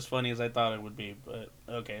that wasn't as funny as I thought it would be, but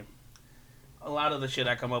okay. A lot of the shit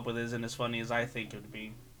I come up with isn't as funny as I think it would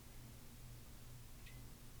be.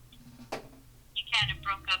 You kind of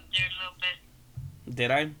broke up there a little bit.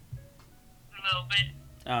 Did I? A little bit.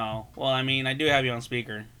 Oh, well, I mean, I do have you on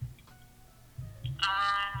speaker.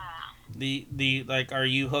 Like, are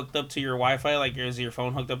you hooked up to your Wi-Fi? Like, is your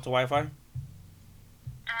phone hooked up to Wi-Fi? Honest,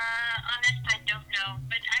 I don't know,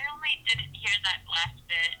 but I only didn't hear that last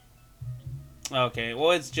bit. Okay,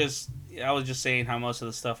 well, I was just saying how most of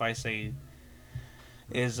the stuff I say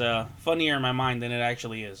is funnier in my mind than it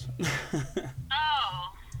actually is.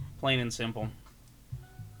 Oh. Plain and simple.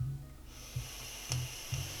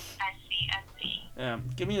 I see.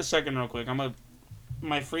 Give me a second real quick. I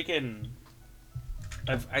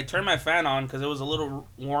turned my fan on because it was a little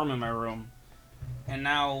warm in my room. And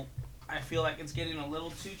now I feel like it's getting a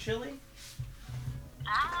little too chilly.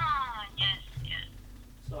 Ah, yes.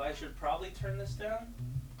 So I should probably turn this down.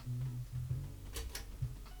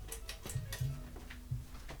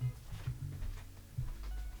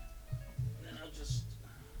 Then I'll just...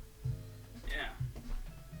 Yeah.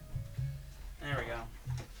 There we go.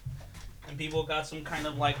 And people got some kind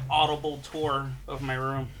of like audible tour of my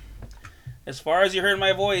room. As far as you heard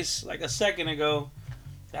my voice like a second ago,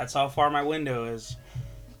 that's how far my window is.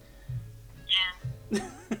 Yeah. I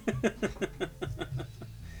didn't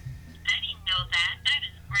know that. That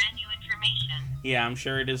is brand new information. Yeah, I'm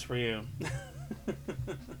sure it is for you.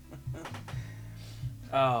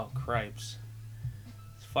 Oh, cripes.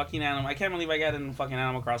 It's fucking Animal... I can't believe I got it in fucking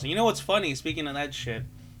Animal Crossing. You know what's funny? Speaking of that shit,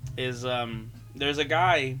 is there's a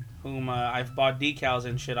guy whom I've bought decals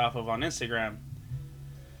and shit off of on Instagram,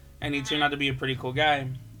 and he turned out to be a pretty cool guy.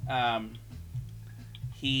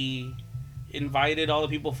 He invited all the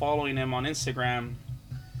people following him on Instagram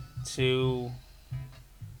to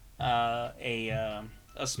a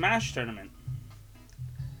Smash tournament,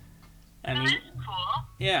 and that's cool.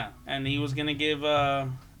 Yeah, and he was gonna give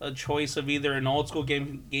a choice of either an old school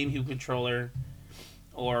GameCube controller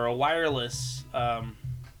or a wireless,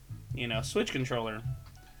 Switch controller.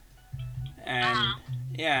 And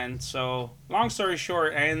yeah, and so long story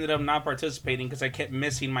short, I ended up not participating because I kept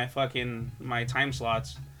missing my time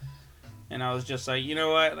slots, and I was just like, you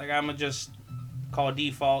know what, like I'm gonna just call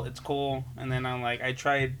default. It's cool. And then I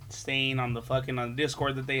tried staying on the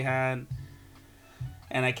Discord that they had,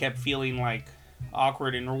 and I kept feeling like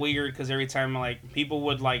awkward and weird because every time people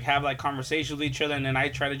would have conversations with each other, and then I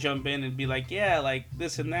try to jump in and be like, yeah, like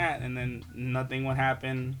this and that, and then nothing would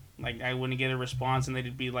happen. Like I wouldn't get a response, and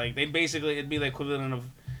it'd be the equivalent of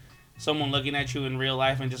someone looking at you in real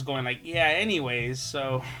life and just going like, yeah, anyways.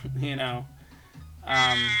 So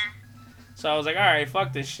so I was like, all right,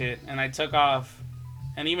 fuck this shit, and I took off.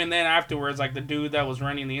 And even then afterwards, like the dude that was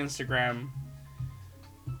running the Instagram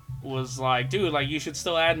was like, dude, like you should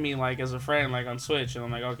still add me like as a friend like on Switch. And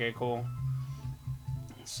I'm like, okay, cool.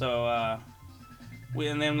 So I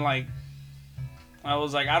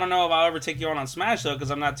was like, I don't know if I'll ever take you on Smash though,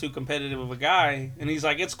 because I'm not too competitive of a guy. And he's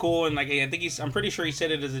like, it's cool. And I'm pretty sure he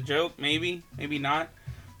said it as a joke, maybe not,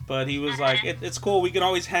 but he was like, it's cool, we can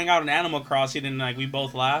always hang out in Animal Crossing. And we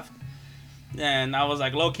both laughed. And I was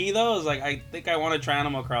like, low key though, I was like, I think I want to try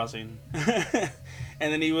Animal Crossing.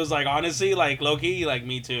 And then he was like, honestly, like low key, like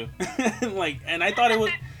me too. And I thought he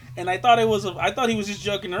was just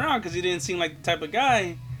joking around because he didn't seem like the type of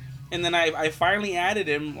guy. And then I finally added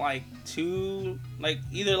him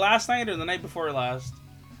either last night or the night before last.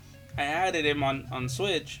 I added him on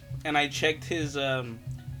Switch, and I checked his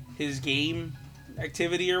game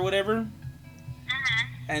activity or whatever.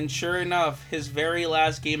 And sure enough, his very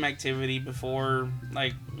last game activity before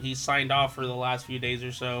he signed off for the last few days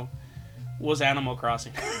or so was Animal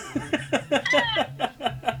Crossing.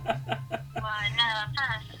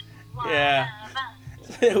 Yeah.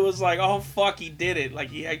 It was like, oh fuck, he did it. Like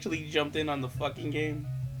he actually jumped in on the fucking game.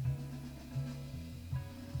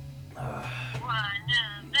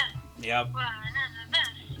 Yep.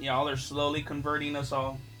 Yeah, they're slowly converting us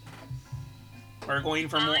all. We're going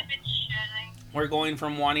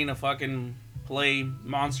from wanting to fucking play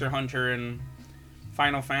Monster Hunter and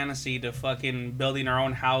Final Fantasy to fucking building our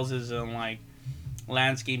own houses and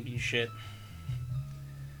landscaping shit.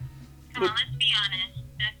 Come on, let's be honest.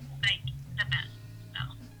 That's the best. So.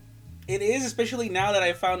 It is, especially now that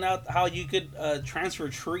I found out how you could transfer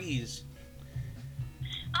trees.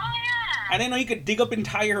 Oh yeah. I didn't know you could dig up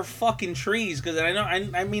entire fucking trees, because I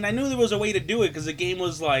knew there was a way to do it, because the game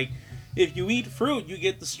was like, if you eat fruit, you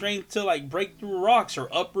get the strength to break through rocks or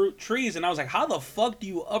uproot trees. And I was like, how the fuck do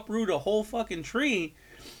you uproot a whole fucking tree?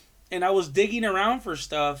 And I was digging around for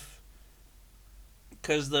stuff,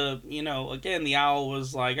 because the owl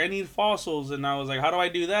was like, I need fossils. And I was like, how do I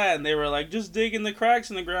do that? And they were like, just dig in the cracks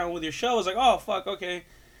in the ground with your shovel. I was like, oh fuck, okay.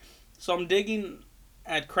 So I'm digging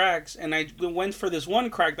at cracks, and I went for this one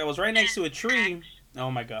crack that was right next to a tree.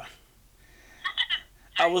 Oh my god.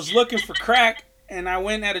 I was looking for crack, and I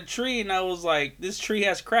went at a tree, and I was like, this tree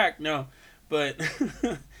has crack. No. But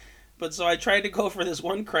so I tried to go for this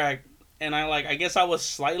one crack, and I guess I was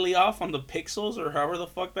slightly off on the pixels, or however the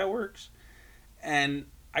fuck that works. And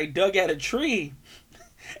I dug at a tree,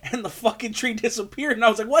 and the fucking tree disappeared, and I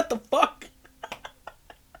was like, what the fuck?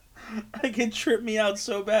 It tripped me out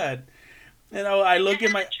so bad. And I look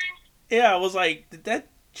at I was like, did that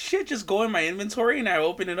shit just go in my inventory? And I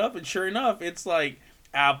open it up, and sure enough, it's like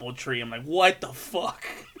apple tree. I'm like, what the fuck?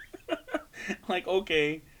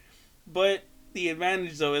 Okay. But the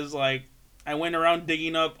advantage though is I went around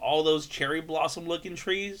digging up all those cherry blossom looking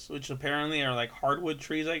trees, which apparently are hardwood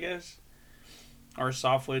trees, I guess, or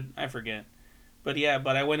softwood, I forget. But yeah,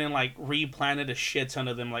 I went and replanted a shit ton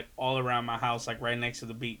of them all around my house, right next to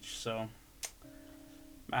the beach. So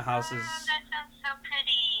my house is. That sounds so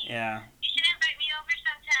pretty. Yeah. You should invite me over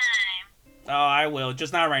sometime. Oh, I will.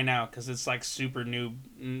 Just not right now, because it's super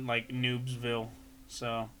noobsville.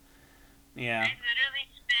 So, yeah. I literally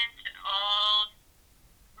spent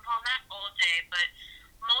not all day, but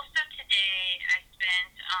most of today I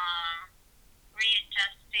spent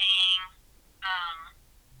readjusting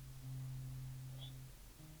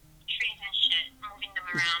trees and shit, moving them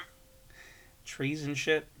around. Trees and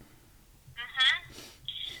shit?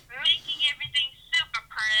 Making everything super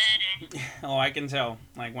pretty. Oh, I can tell.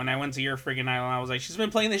 Like, when I went to your freaking island, I was like, she's been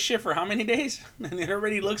playing this shit for how many days? And it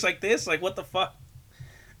already looks like this? Like, what the fuck?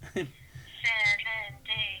 7 days. 7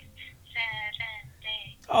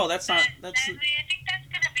 days. Oh, that's not... That's... I think that's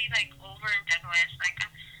gonna be, like, over and done with. Like, I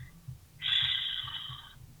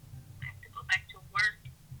have to go back to work.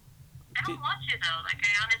 I don't want to, though. Like,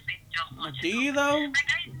 I honestly don't want to. Do you, though? Like,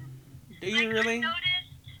 do you really?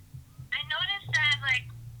 I noticed that, like,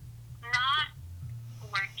 not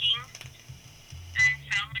working, I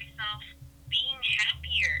found myself being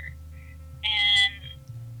happier. And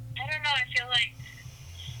I don't know, I feel like,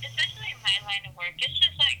 especially in my line of work, it's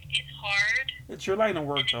just like, it's hard. It's your line of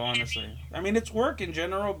work, though, honestly. I mean, it's work in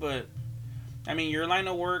general, but I mean, your line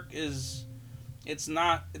of work is, it's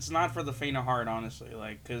not for the faint of heart, honestly.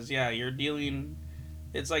 Like, cause yeah, you're dealing.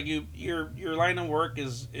 It's like your line of work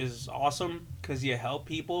is awesome because you help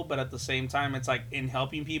people, but at the same time, it's like in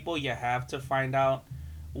helping people, you have to find out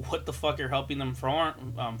what the fuck you're helping them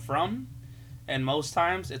from, and most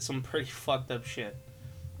times it's some pretty fucked up shit.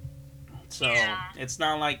 So yeah. It's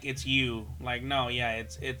not like it's you. Like, no, yeah,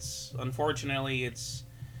 it's unfortunately it's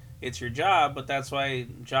your job, but that's why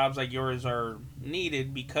jobs like yours are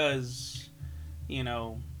needed because, you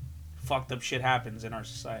know, fucked up shit happens in our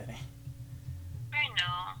society. I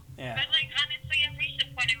know. Yeah. But, like, honestly, I've reached a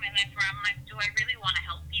point in my life where I'm like, do I really want to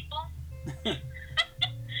help people?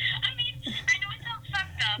 I mean, I know it sounds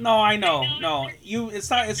fucked up. No, I know. No, it's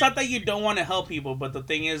not that you don't want to help people, but the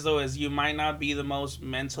thing is, though, is you might not be the most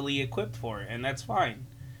mentally equipped for it, and that's fine.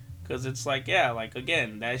 Because it's like, yeah, like,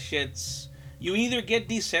 again, that shit's... You either get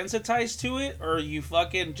desensitized to it, or you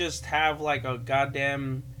fucking just have, like, a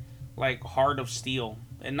goddamn, like, heart of steel.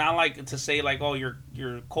 And not like to say like, oh, you're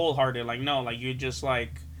cold hearted. Like, no, like you're just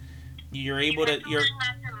like you're able to. You're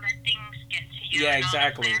not to let things get to you. Yeah,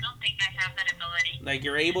 exactly. I don't think I have that ability. Like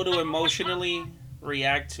you're able to emotionally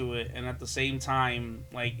react to it, and at the same time,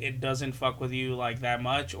 like it doesn't fuck with you like that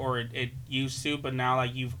much, or it used to, but now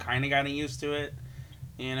like you've kind of gotten used to it.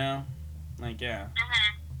 You know, like yeah.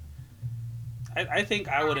 I think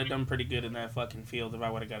I would have done pretty good in that fucking field if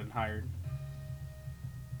I would have gotten hired.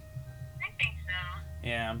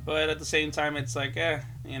 Yeah, but at the same time, it's like,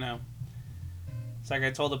 you know. It's like I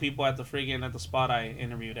told the people at the spot I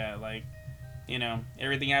interviewed at, like, you know,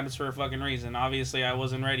 everything happens for a fucking reason. Obviously, I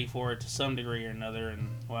wasn't ready for it to some degree or another, and,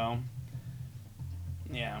 well,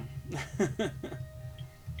 yeah. everything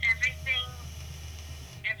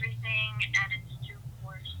at its due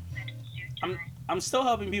course, at its due time. I'm still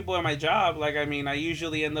helping people at my job. Like, I mean, I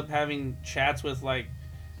usually end up having chats with, like,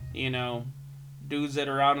 you know, dudes that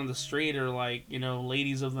are out on the street or like, you know,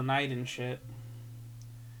 ladies of the night and shit.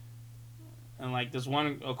 And like this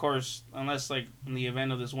one, of course, unless like in the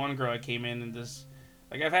event of this one girl I came in and this,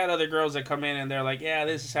 like I've had other girls that come in and they're like, yeah,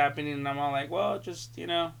 this is happening, and I'm all like, well, just, you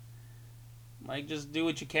know, like just do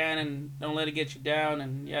what you can and don't let it get you down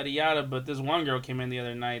and yada yada. But this one girl came in the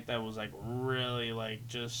other night that was like really like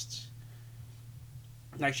just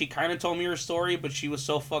like she kind of told me her story, but she was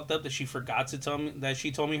so fucked up that she forgot to tell me that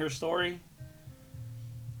she told me her story.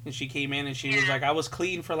 And she came in and she was like, I was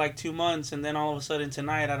clean for like 2 months, and then all of a sudden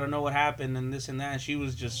tonight, I don't know what happened, and this and that. And she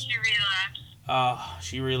was just... She relapsed.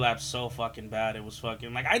 She relapsed so fucking bad. It was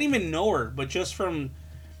fucking... Like, I didn't even know her, but just from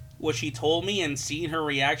what she told me and seeing her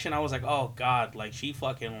reaction, I was like, oh, God. Like, she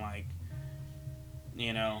fucking, like...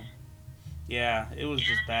 You know... Yeah, it was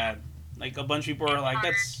just bad. Like, a bunch of people were like,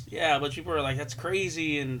 that's... Yeah, a bunch of people were like, that's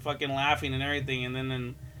crazy, and fucking laughing and everything. And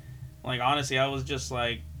then like, honestly, I was just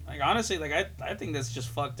like... Like, honestly, like, I think that's just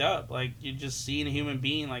fucked up. Like, you're just seeing a human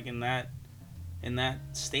being, like, in that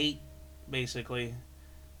state, basically.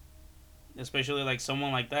 Especially, like,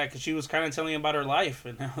 someone like that. Because she was kind of telling me about her life.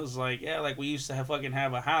 And I was like, yeah, like, we used to fucking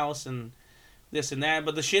have a house and this and that.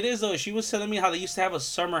 But the shit is, though, she was telling me how they used to have a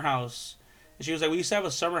summer house. And she was like, we used to have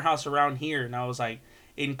a summer house around here. And I was like,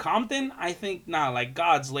 in Compton? I think not. Like,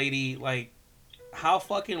 God's lady, like, how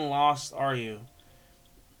fucking lost are you?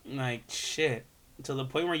 Like, shit. To the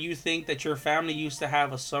point where you think that your family used to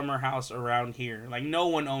have a summer house around here. Like, no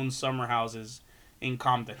one owns summer houses in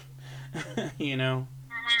Compton. You know?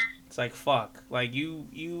 It's like, fuck. Like,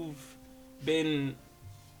 you've been,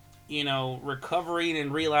 you know, recovering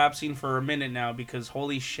and relapsing for a minute now because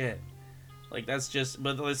holy shit. Like, that's just...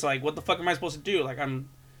 But it's like, what the fuck am I supposed to do? Like, I'm...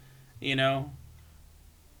 You know?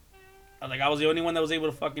 Like, I was the only one that was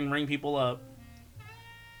able to fucking ring people up.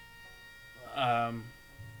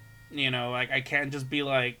 You know, like, I can't just be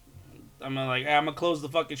like, I'm gonna close the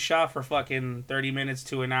fucking shop for fucking 30 minutes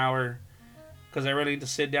to an hour because I really need to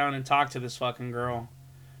sit down and talk to this fucking girl.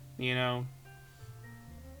 You know?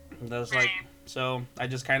 That's like, So I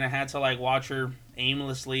just kind of had to like watch her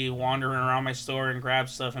aimlessly wandering around my store and grab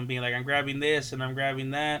stuff and being like, I'm grabbing this and I'm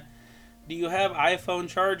grabbing that. Do you have iPhone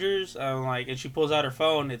chargers? I'm like, and she pulls out her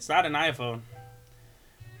phone. It's not an iPhone.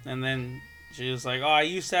 And then she was like, oh, I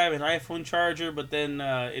used to have an iPhone charger, but then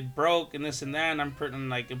it broke and this and that. And I'm putting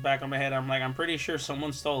like back on my head. I'm like, I'm pretty sure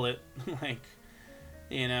someone stole it. Like,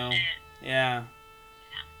 you know, yeah.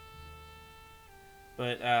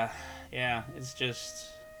 But yeah, it's just,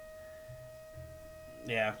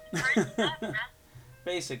 yeah.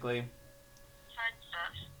 Basically. Hard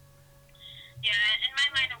stuff. Yeah, in my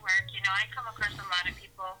line of work, I come across a lot of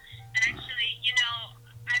people, and actually,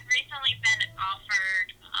 I've recently been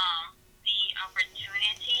offered the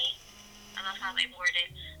opportunity. I love how they word it.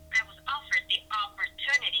 I was offered the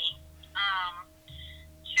opportunity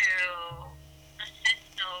to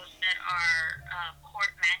assist those that are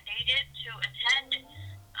court mandated to attend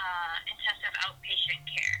intensive outpatient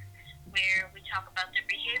care, where we talk about their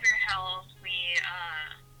behavior health, we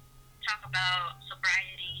talk about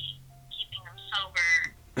sobriety, keeping them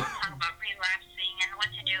sober, talk about relapsing and what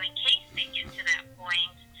to do in case they get to that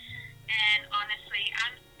point. And honestly,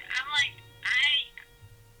 I'm like, I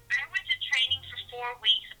went to training for 4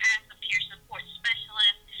 weeks as a peer support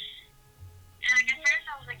specialist. And like at first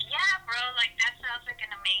I was like, yeah, bro, like that sounds like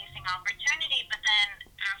an amazing opportunity. But then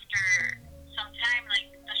after some time,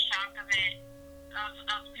 like the shock of it, of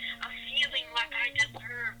feeling like I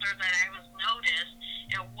deserved or that I was noticed,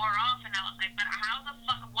 it wore off. And I was like, but how the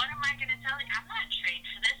fuck, what am I going to tell you? I'm not trained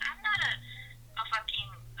for this. I'm not a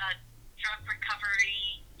fucking drug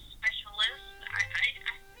recovery specialist. I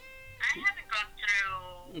haven't gone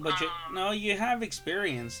through. But no, you have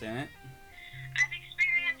experience in it. I've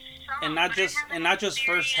experienced some, and not just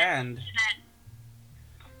firsthand. I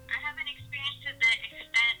haven't experienced to the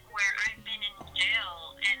extent where I've been in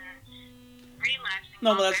jail and relapsing.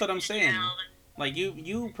 No, but that's what I'm saying. Like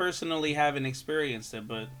you personally haven't experienced it,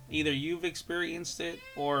 but either you've experienced it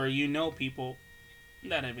or you know people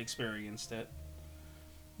that have experienced it.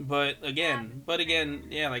 But again,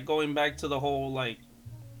 yeah, like going back to the whole like,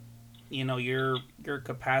 your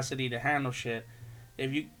capacity to handle shit.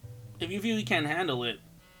 If you feel you can't handle it,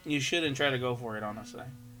 you shouldn't try to go for it, honestly.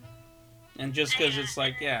 And just because it's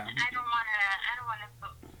like, yeah. I don't want to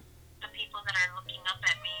put the people that are looking up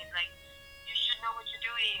at me like, you should know what you're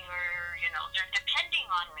doing, or they're depending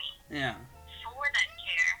on me. Yeah. For that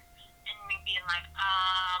care, and me being like,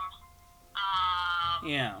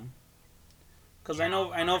 Yeah. Because I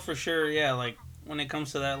know for sure, yeah, like, when it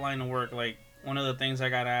comes to that line of work, like, one of the things I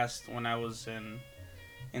got asked when I was in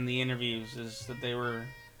the interviews is that they were,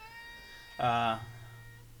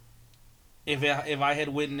 if I had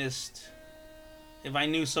witnessed, if I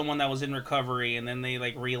knew someone that was in recovery and then they,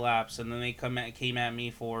 like, relapse and then they came at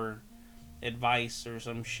me for advice or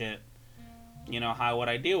some shit, how would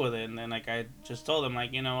I deal with it? And then, like, I just told them,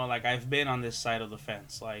 like, like, I've been on this side of the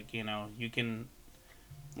fence. Like, you can...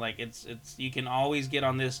 Like, it's you can always get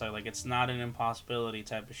on this side. Like, it's not an impossibility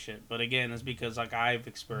type of shit. But again, it's because, like, I've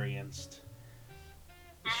experienced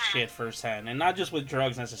shit firsthand. And not just with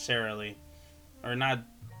drugs necessarily. Or not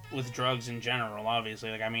with drugs in general, obviously.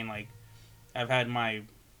 Like, I mean, like, I've had my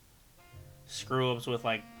screw-ups with,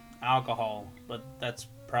 like, alcohol. But that's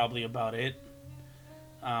probably about it.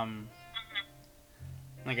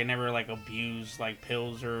 Like, I never, like, abused, like,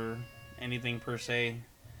 pills or anything per se.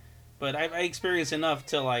 But I experienced enough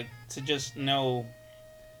to just know,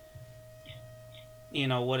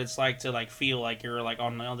 what it's like to, like, feel like you're, like,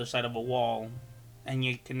 on the other side of a wall and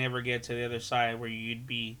you can never get to the other side where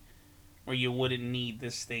you wouldn't need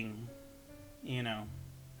this thing, And,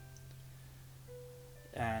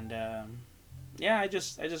 yeah, I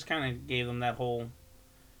just kind of gave them that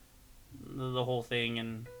the whole thing,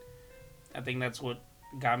 and I think that's what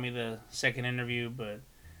got me the second interview, but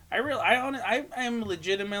I am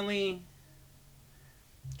legitimately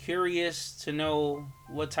curious to know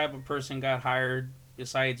what type of person got hired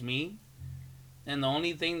besides me. And the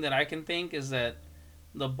only thing that I can think is that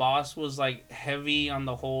the boss was, like, heavy on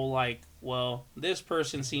the whole, like, well, this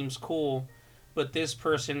person seems cool, but this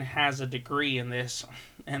person has a degree in this.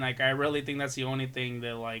 And, like, I really think that's the only thing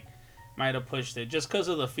that, like, might have pushed it. Just because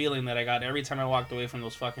of the feeling that I got every time I walked away from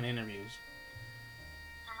those fucking interviews.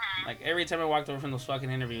 Like, every time I walked away from those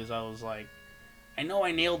fucking interviews, I was like, I know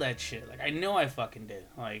I nailed that shit. Like, I know I fucking did.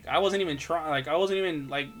 Like, I wasn't even trying. Like, I wasn't even,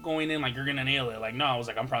 like, going in like, you're gonna nail it. Like, no, I was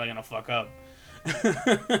like, I'm probably gonna fuck up.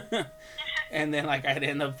 And then, like, I'd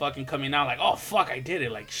end up fucking coming out like, oh, fuck, I did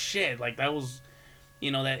it. Like, shit. Like, that was,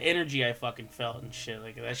 that energy I fucking felt and shit.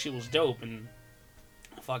 Like, that shit was dope. And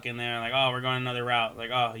fucking there, like, oh, we're going another route.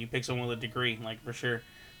 Like, oh, you pick someone with a degree. Like, for sure.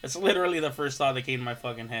 That's literally the first thought that came to my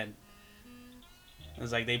fucking head.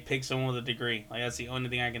 It's like they pick someone with a degree. Like that's the only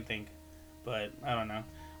thing I can think. But I don't know.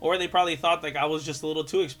 Or they probably thought like I was just a little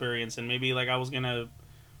too experienced and maybe like I was gonna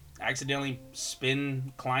accidentally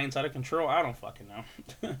spin clients out of control. I don't fucking know.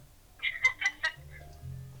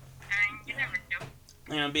 You never know.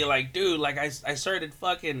 And I'd be like, dude, like I started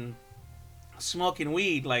fucking smoking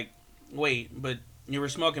weed. Like, wait, but you were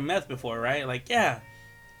smoking meth before, right? Like, yeah.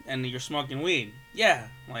 And you're smoking weed. Yeah.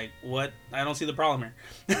 Like, what? I don't see the problem here.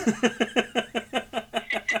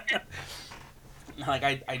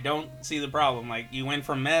 Like, I don't see the problem. Like, you went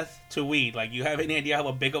from meth to weed. Like, you have any idea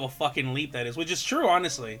how big of a fucking leap that is? Which is true,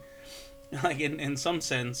 honestly. Like, in some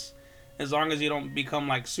sense. As long as you don't become,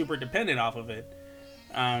 like, super dependent off of it.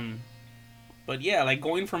 But yeah, like,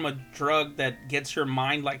 going from a drug that gets your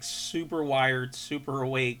mind, like, super wired, super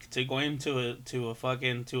awake, to going to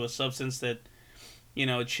a substance that, you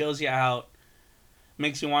know, it chills you out,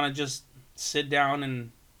 makes you want to just sit down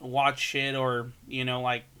and watch shit or, you know,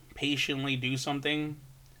 like, patiently do something.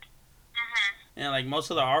 And like most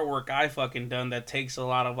of the artwork I fucking done that takes a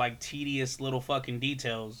lot of like tedious little fucking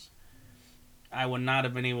details, I would not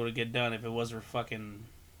have been able to get done if it was for fucking,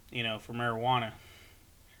 you know, for marijuana.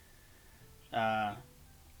 As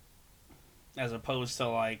opposed to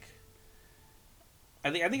like,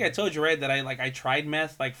 I think I told you, right, that I tried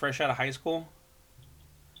meth like fresh out of high school.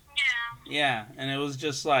 Yeah. Yeah, and it was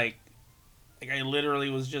just like I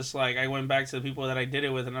literally was just like, I went back to the people that I did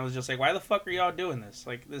it with, and I was just like, why the fuck are y'all doing this?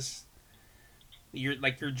 Like, this, you're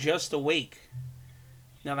just awake.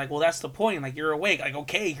 And they're like, well, that's the point. Like, you're awake. Like,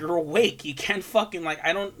 okay, you're awake. You can't fucking, like,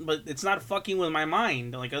 but it's not fucking with my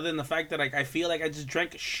mind. Like, other than the fact that, like, I feel like I just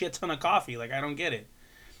drank a shit ton of coffee. Like, I don't get it.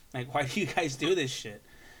 Like, why do you guys do this shit?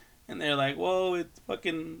 And they're like, whoa, it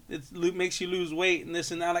makes you lose weight and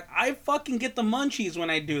this and that. Like, I fucking get the munchies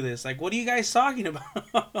when I do this. Like, what are you guys talking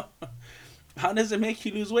about? How does it make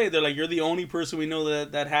you lose weight? They're like, you're the only person we know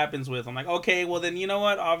that happens with. I'm like, okay, well then, you know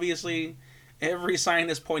what? Obviously, every sign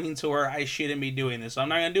is pointing to where I shouldn't be doing this, so I'm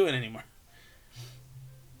not gonna do it anymore.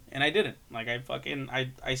 And I didn't. Like, I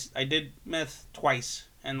did meth twice,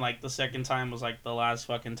 and like the second time was like the last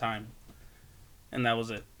fucking time, and that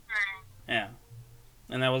was it. Yeah,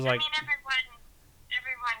 and that was like. I mean,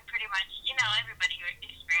 everyone pretty much, you know, everybody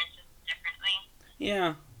experiences differently.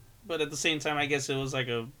 Yeah, but at the same time, I guess it was like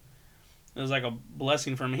a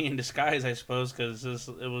blessing for me in disguise, I suppose, because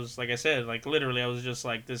it was, like I said, like, literally, I was just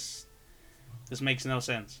like, this makes no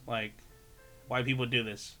sense. Like, why people do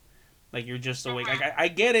this? Like, you're just awake. Like, I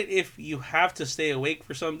get it if you have to stay awake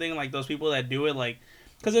for something, like, those people that do it, like,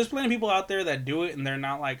 because there's plenty of people out there that do it, and they're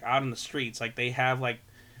not, like, out in the streets. Like, they have, like,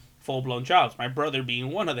 full-blown jobs. My brother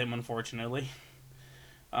being one of them, unfortunately.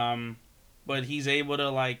 But he's able to,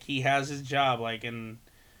 like, he has his job, like, and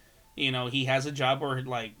you know, he has a job where,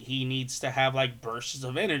 like, he needs to have, like, bursts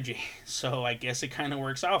of energy. So I guess it kind of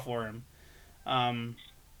works out for him.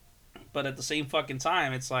 But at the same fucking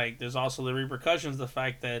time, it's like, there's also the repercussions, the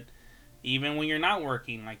fact that even when you're not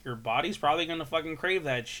working, like, your body's probably going to fucking crave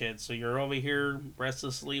that shit. So you're over here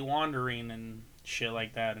restlessly wandering and shit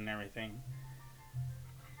like that and everything.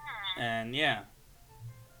 And, yeah.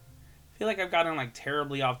 I feel like I've gotten, like,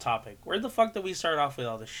 terribly off topic. Where the fuck did we start off with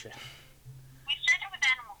all this shit?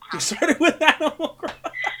 We started with Animal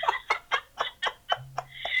Crossing.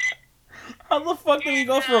 How the fuck did we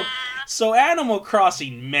go from... So, Animal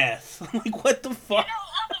Crossing meth. Like, what the fuck? You know,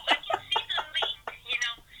 although I can see the link, you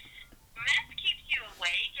know, meth keeps you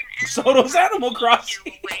awake, and so does Animal Crossing.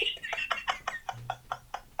 Keeps you awake.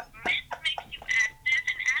 Meth makes you active,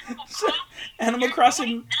 and Animal Crossing... Animal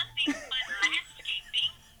Crossing... nothing but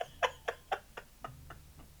landscaping.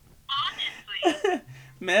 Honestly.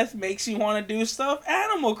 Meth makes you want to do stuff.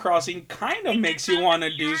 Animal Crossing kind of makes you want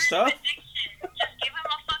to do stuff. Addiction. Just give him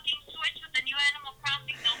a fucking Switch with the new Animal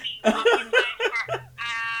Crossing. They'll be occupied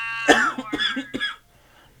for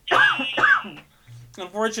days.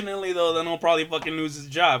 Unfortunately, though, then he'll probably fucking lose his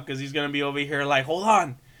job because he's gonna be over here like, hold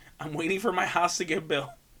on, I'm waiting for my house to get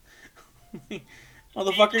built. Motherfucker,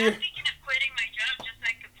 I'm thinking of quitting my job just so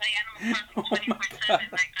I could play Animal Crossing 24/7.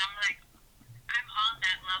 I'm on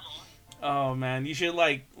that level. Oh man, you should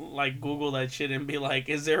like Google that shit and be like,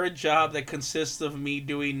 is there a job that consists of me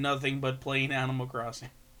doing nothing but playing Animal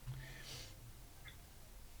Crossing?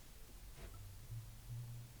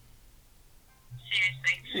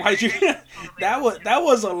 Seriously. Why'd you? that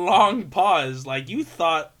was a long pause. Like, you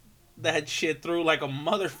thought that shit through like a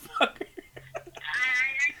motherfucker. I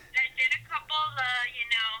did a couple, you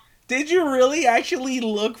know. Did you really actually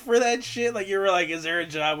look for that shit? Like, you were like, is there a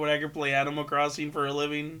job where I could play Animal Crossing for a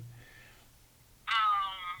living?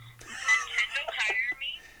 Nintendo hire me?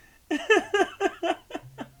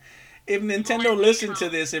 if Nintendo listened to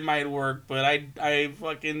this, it might work, but I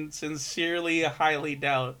fucking sincerely, highly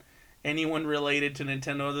doubt anyone related to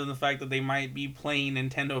Nintendo, other than the fact that they might be playing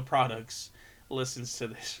Nintendo products, listens to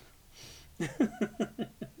this. You know,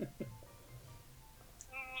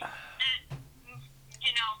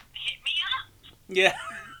 hit me up. Yeah.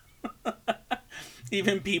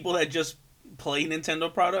 Even people that just play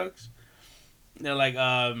Nintendo products, they're like,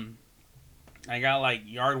 I got like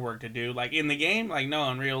yard work to do, like in the game, like no,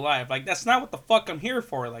 in real life, like that's not what the fuck I'm here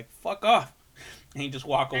for, like fuck off, and you just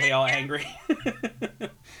walk away all angry. Let's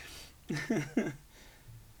fucking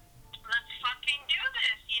do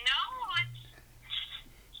this, you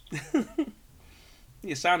know?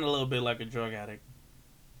 You sound a little bit like a drug addict.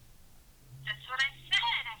 That's what I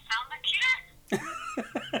said. I found the cure.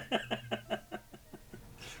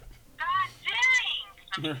 God dang!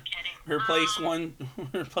 I'm just kidding.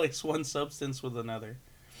 Replace one substance with another.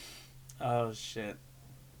 Oh shit.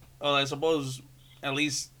 Well, I suppose at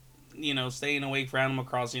least, you know, staying awake for Animal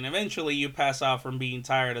Crossing, eventually you pass out from being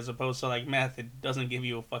tired, as opposed to like meth, it doesn't give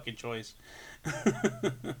you a fucking choice.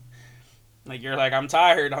 Like you're like, I'm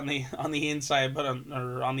tired on the inside, but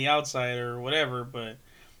or on the outside or whatever, but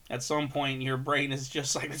at some point your brain is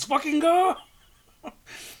just like, let's fucking go.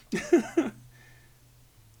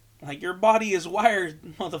 Like, your body is wired,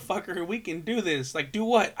 motherfucker. We can do this. Like, do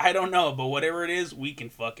what? I don't know, but whatever it is, we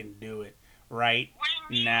can fucking do it right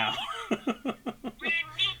now. We need to do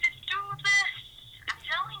this. I'm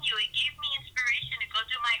telling you, it gave me inspiration to go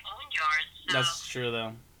do my own yard. So, that's true,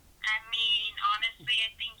 though. I mean, honestly,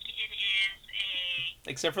 I think it is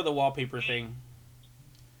a... Except for the wallpaper thing.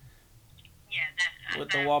 Yeah, with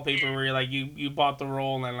the wallpaper where you're like, you bought the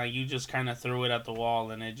roll and like you just kind of threw it at the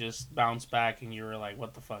wall and it just bounced back and you were like,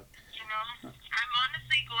 what the fuck? You know, I'm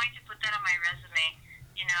honestly going to put that on my resume.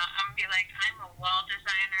 You know, I'm going to be like, I'm a wall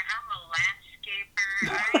designer, I'm a landscaper,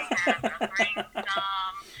 I have a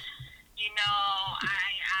brainstorm, you know,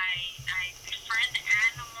 I befriend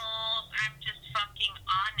animals, I'm just fucking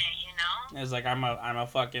on it, you know? It's like, I'm a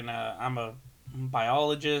fucking, I'm a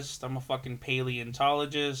biologist, I'm a fucking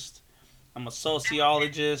paleontologist, I'm a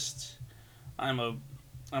sociologist, I'm a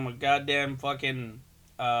goddamn fucking,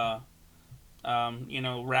 you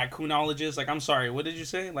know, raccoonologist. Like, I'm sorry, what did you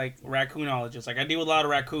say? Like, raccoonologist. Like, I deal with a lot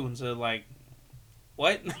of raccoons. So, like,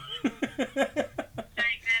 what?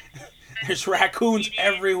 There's raccoons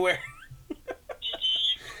everywhere. It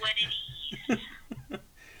is what it is.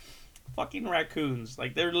 Fucking raccoons.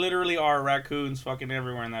 Like, there literally are raccoons fucking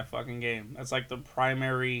everywhere in that fucking game. That's, like, the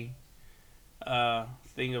primary,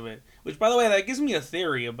 thing of it. Which, by the way, that gives me a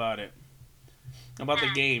theory about it. About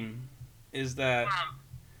the game. Is that...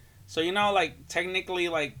 So, you know, like, technically,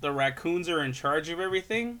 like, the raccoons are in charge of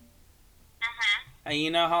everything? And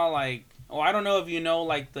you know how, like... Oh, I don't know if you know,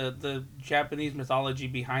 like, the Japanese mythology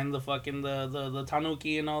behind the fucking, the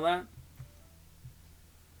tanuki and all that?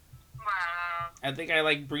 I think I,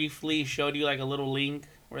 like, briefly showed you, like, a little link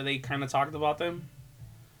where they kind of talked about them.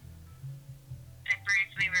 I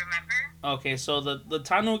briefly remember. Okay, so the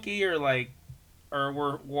tanuki are, like... Or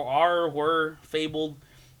were fabled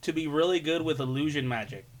to be really good with illusion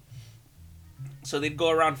magic. So they'd go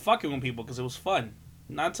around fucking with people because it was fun.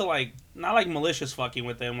 Not like malicious fucking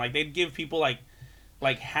with them. Like, they'd give people, like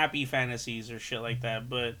happy fantasies or shit like that.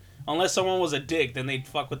 But unless someone was a dick, then they'd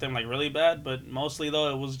fuck with them, like, really bad. But mostly,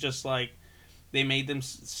 though, it was just, like, they made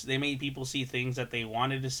people see things that they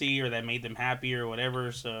wanted to see or that made them happy or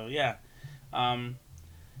whatever. So, yeah.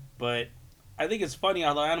 But I think it's funny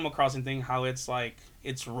how the Animal Crossing thing, how it's, like,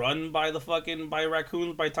 it's run by by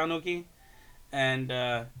raccoons, by tanuki. And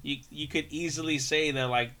you could easily say that,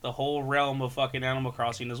 like, the whole realm of fucking Animal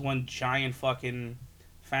Crossing is one giant fucking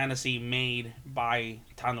fantasy made by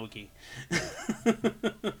tanuki.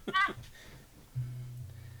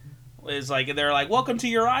 It's like, they're like, welcome to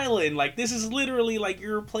your island. Like, this is literally, like,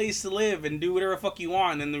 your place to live and do whatever the fuck you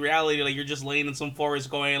want. And in reality, like, you're just laying in some forest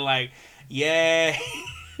going, like, yeah.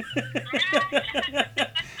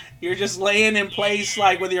 You're just laying in place,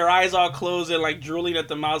 like, with your eyes all closed and, like, drooling at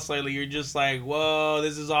the mouse slightly. You're just like, whoa,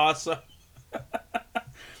 this is awesome.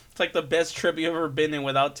 It's like the best trip you've ever been in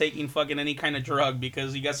without taking fucking any kind of drug,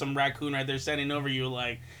 because you got some raccoon right there standing over you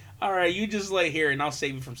like, all right, you just lay here and I'll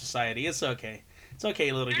save you from society. It's okay. It's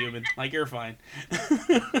okay, little human. Like, you're fine. You're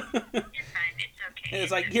fine. It's okay.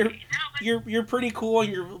 It's like, you're pretty cool,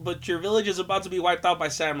 and but your village is about to be wiped out by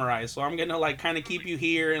samurai, so I'm gonna, like, kind of keep you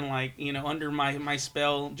here and, like, you know, under my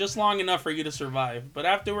spell just long enough for you to survive. But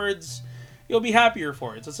afterwards, you'll be happier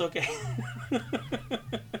for it. So it's okay. Honestly,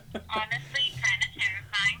 kind of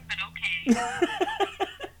terrifying, but okay.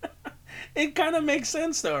 It kind of makes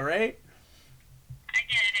sense, though, right? I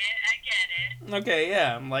get it. Okay,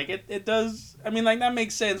 yeah, like it does. I mean, like that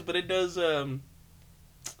makes sense, but it does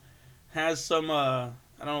has some I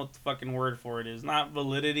don't know what the fucking word for it is. Not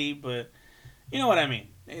validity, but you know what I mean.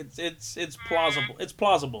 It's plausible. It's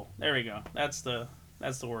plausible. There we go. That's the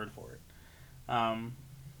word for it. Um,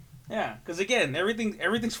 yeah, because again,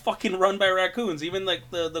 everything's fucking run by raccoons. Even like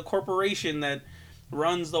the corporation that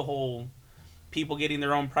runs the whole people getting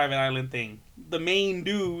their own private island thing. The main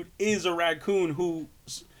dude is a raccoon who,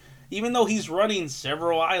 even though he's running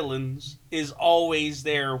several islands, is always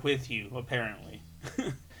there with you, apparently.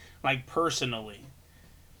 Like, personally.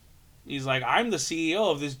 He's like, I'm the CEO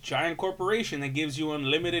of this giant corporation that gives you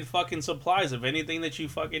unlimited fucking supplies of anything that you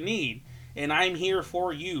fucking need. And I'm here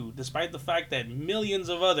for you, despite the fact that millions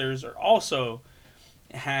of others are also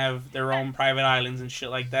have their own private islands and shit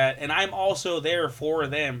like that. And I'm also there for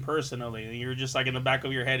them personally. And you're just like in the back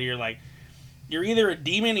of your head, you're like, you're either a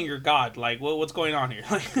demon or you're God. Like, what's going on here?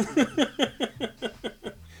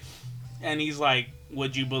 And he's like,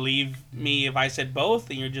 would you believe me if I said both?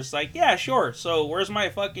 And you're just like, yeah, sure. So where's my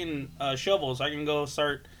fucking shovel so I can go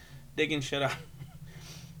start digging shit up?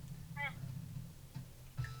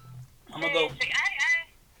 I'm gonna go. Honestly,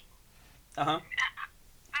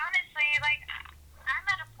 like, I'm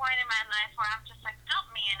at a point in my life where I'm just like,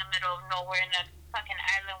 dump me in the middle of nowhere in a fucking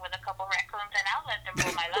island with a couple raccoons, and I'll let them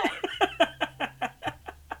rule my life.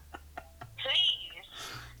 Please.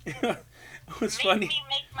 What's funny? Make me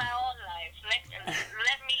make my own life.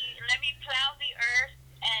 Let me plow the earth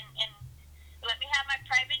and let me have my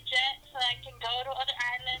private jet so I can go to other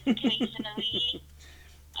islands occasionally.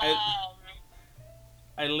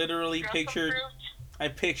 I literally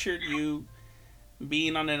pictured you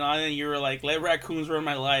being on an island. You were like, let raccoons run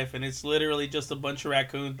my life, and it's literally just a bunch of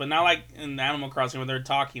raccoons, but not like in Animal Crossing where they're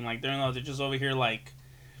talking. Like they're just over here, like,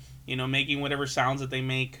 you know, making whatever sounds that they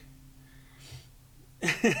make.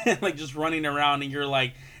 Like just running around, and you're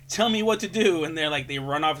like, tell me what to do, and they're like, they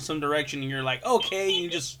run off in some direction, and you're like, okay, and you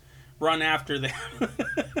just run after them.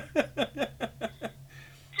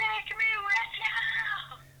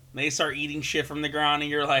 They start eating shit from the ground,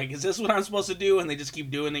 and you're like, is this what I'm supposed to do? And they just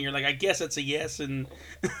keep doing it, and you're like, I guess that's a yes. And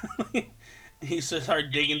you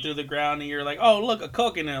start digging through the ground, and you're like, oh, look, a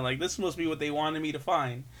coconut. Like, this must be what they wanted me to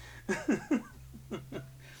find.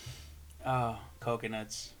 Oh,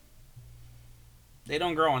 coconuts. They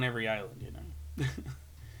don't grow on every island, you know. I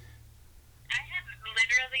have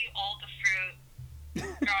literally all the fruit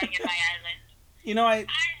growing in my island. You know, I have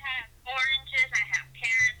oranges, I have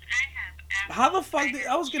carrots, I have apples. How the fuck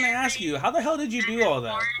I was going to ask you, how the hell did you do all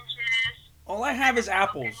that? Oranges. All I have is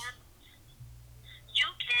apples. You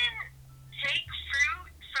can take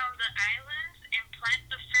fruit from the islands and plant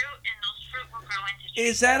the fruit, and those fruit will grow into trees.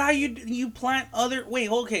 Is that how you plant other... Wait,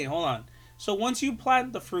 okay, hold on. So once you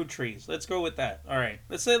plant the fruit trees, let's go with that. All right.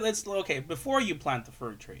 Okay, before you plant the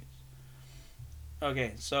fruit trees.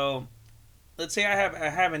 Okay, so let's say I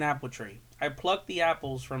have an apple tree. I pluck the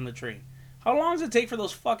apples from the tree. How long does it take for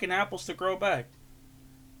those fucking apples to grow back?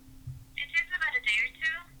 It takes about a day or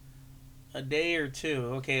two. A day or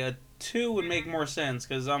two. Okay, a 2 would make more sense,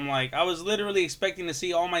 because I'm like, I was literally expecting to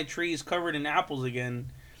see all my trees covered in apples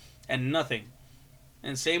again, and nothing.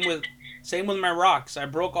 And same with my rocks. I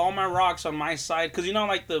broke all my rocks on my side, because you know,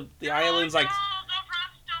 like the islands, like... No, the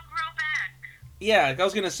rocks don't grow back. Yeah, I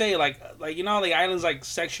was gonna say, like you know, the island's like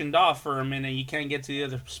sectioned off for a minute. You can't get to the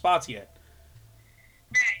other spots yet.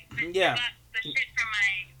 Right. Yeah. I got the shit from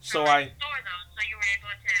my store, though, so you were able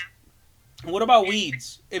to... What about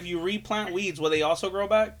weeds? If you replant weeds, will they also grow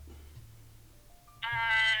back?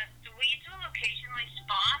 The weeds will occasionally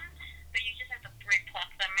spawn, but you just have to pluck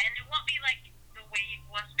them, and it won't be like the way it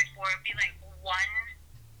was before. It'll be like one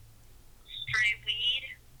stray weed.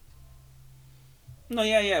 No,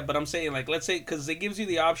 yeah, but I'm saying, like, let's say, because it gives you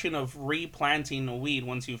the option of replanting a weed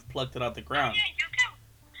once you've plucked it out the ground. Yeah, you can.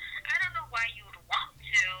 I don't know why you would want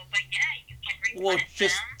to, but yeah, you can replant Well,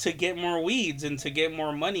 just them. to get more weeds and to get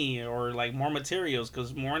more money or, like, more materials,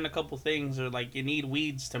 because more than a couple things are, like, you need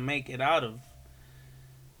weeds to make it out of.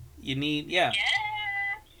 You need, yeah. Yes.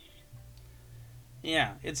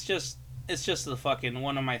 Yeah, it's just the fucking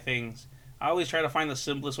one of my things. I always try to find the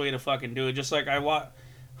simplest way to fucking do it. Just like how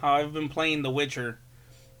I've been playing The Witcher,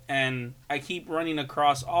 and I keep running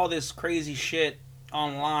across all this crazy shit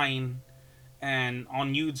online and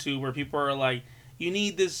on YouTube where people are like, you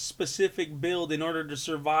need this specific build in order to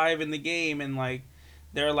survive in the game, and like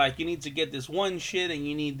they're like, you need to get this one shit and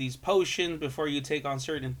you need these potions before you take on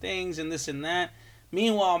certain things and this and that.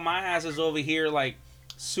 Meanwhile, my ass is over here like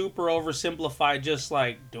super oversimplified, just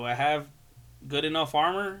like, do I have good enough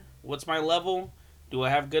armor? What's my level? Do I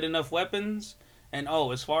have good enough weapons? And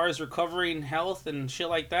oh, as far as recovering health and shit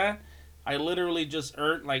like that, I literally just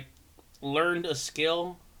learned a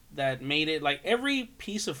skill that made it like every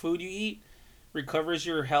piece of food you eat recovers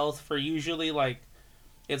your health for usually like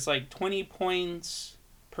it's like 20 points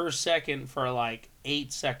per second for like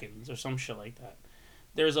 8 seconds or some shit like that.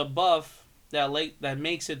 There's a buff that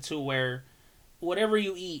makes it to where whatever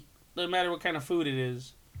you eat, no matter what kind of food it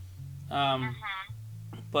is,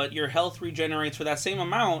 but your health regenerates for that same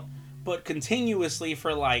amount, but continuously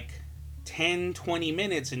for like 10, 20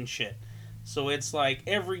 minutes and shit. So it's like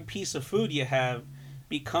every piece of food you have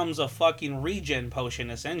becomes a fucking regen potion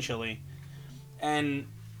essentially. And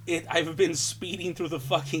I've been speeding through the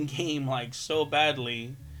fucking game like so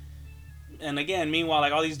badly. And again, meanwhile,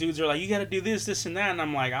 like all these dudes are like, you gotta do this, this, and that, and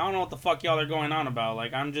I'm like, I don't know what the fuck y'all are going on about.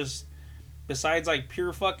 Like I'm just, besides like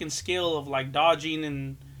pure fucking skill of like dodging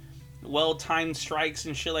and well-timed strikes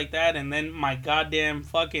and shit like that, and then my goddamn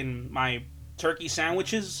fucking my turkey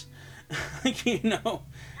sandwiches, like, you know,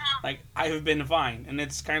 like I've been fine. And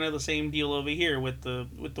it's kind of the same deal over here with the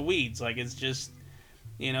weeds. Like it's just,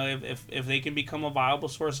 you know, if they can become a viable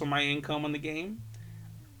source of my income in the game,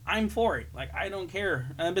 I'm for it. Like I don't care.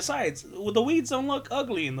 And besides, the weeds don't look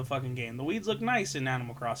ugly in the fucking game. The weeds look nice in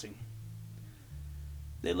Animal Crossing.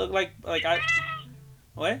 They look like I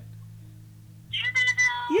what?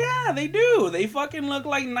 Yeah, they do. They fucking look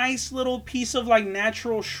like nice little piece of like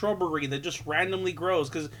natural shrubbery that just randomly grows.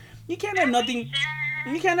 Because you can't have nothing.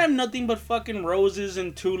 You can't have nothing but fucking roses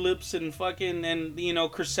and tulips and fucking and you know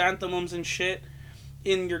chrysanthemums and shit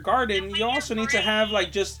in your garden. You also need to have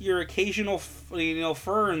like just your occasional you know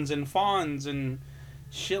ferns and fawns and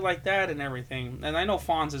shit like that and everything. And I know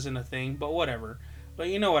fawns isn't a thing, but whatever. But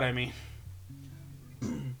you know what I mean.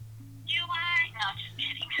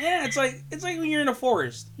 Yeah, it's like when you're in a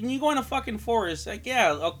forest. When you go in a fucking forest, like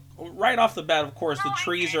yeah, right off the bat, of course, the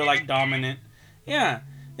trees are like dominant. Yeah,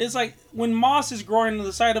 it's like when moss is growing to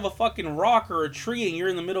the side of a fucking rock or a tree, and you're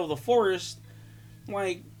in the middle of the forest.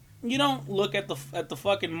 Like you don't look at the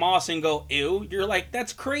fucking moss and go ew. You're like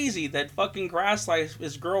that's crazy that fucking grass life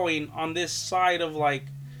is growing on this side of like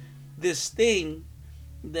this thing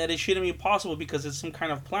that it shouldn't be possible because it's some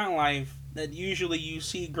kind of plant life that usually you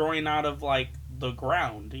see growing out of like the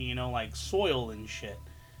ground, you know, like soil and shit.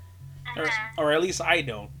 Or at least I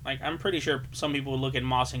don't. Like, I'm pretty sure some people would look at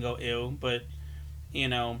moss and go, ew, but, you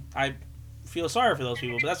know, I feel sorry for those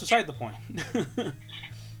people, but that's beside the point. You know, I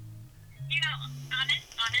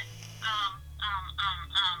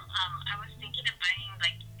was thinking of buying,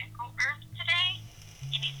 like, Echo Earth today,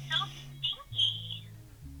 and it's so stinky.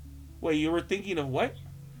 Wait, you were thinking of what?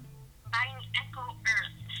 Buying Echo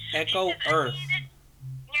Earth. Echo Earth.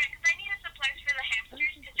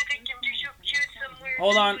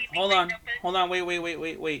 Hold on,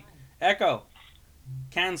 wait. Echo.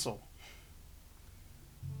 Cancel.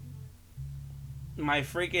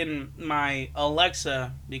 My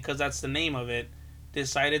Alexa, because that's the name of it,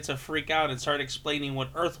 decided to freak out and start explaining what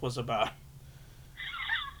Earth was about.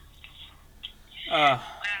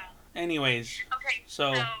 Anyways. Okay,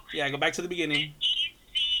 so, yeah, go back to the beginning.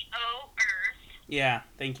 ECO Earth. Yeah,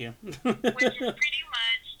 thank you. Which is pretty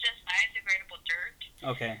much just biodegradable dirt.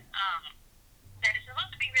 Okay. That is supposed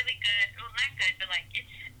to be really good. Well, not good, but like it's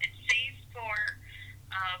safe for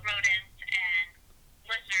rodents and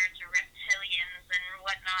lizards or reptilians and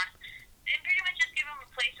whatnot. And pretty much just give them a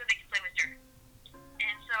place where they can play with dirt.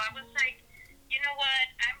 And so I was like, you know what?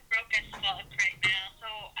 I'm broke as fuck right now. So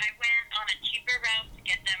I went on a cheaper route to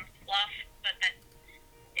get them fluff, but that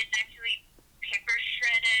it's actually paper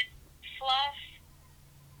shredded fluff.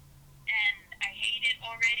 And I hate it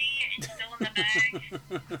already. It's still in the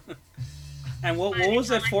bag. And what was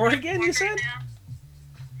that for again, you said?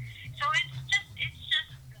 So it's just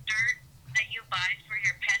dirt that you buy for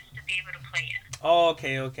your pets to be able to play in. Oh,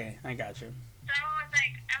 okay. I got you. So I was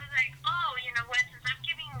like, oh, you know what, since I'm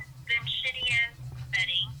giving them shitty ass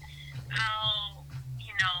bedding, I'll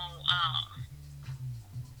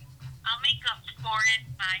make up for it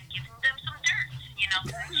by giving them some dirt, you know?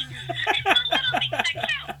 It's those little things that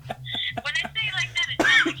count. When I say it like that, it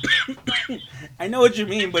sounds like shit, but I know what you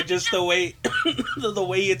mean, but just the way the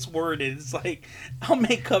way it's worded, it's like I'll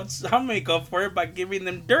make up for it by giving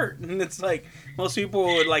them dirt, and it's like most people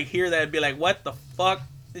would like hear that and be like, "What the fuck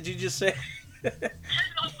did you just say?" Those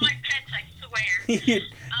my pets, I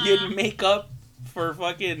swear. You'd make up for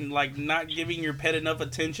fucking like not giving your pet enough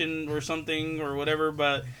attention or something or whatever,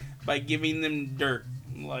 but by giving them dirt,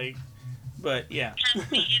 like, but yeah.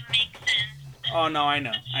 Trust me, it makes sense. Oh no, I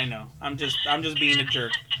know. I'm just being a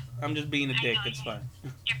jerk. I'm just being a dick. It's fine.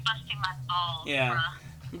 You're busting my balls. Yeah.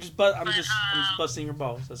 Bruh. I'm just busting your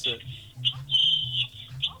balls. That's it. It's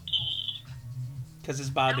stinky. Because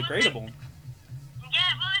it's biodegradable.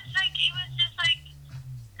 Yeah, well, it's like it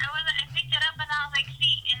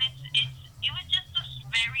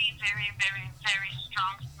very, very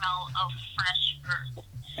strong smell of fresh earth.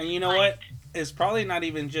 And you know what? It's probably not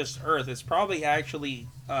even just earth. It's probably actually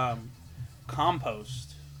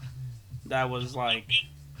compost. That was like...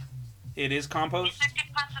 It is compost? It's a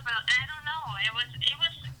good possibility. I don't know. It was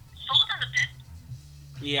sold in the pit.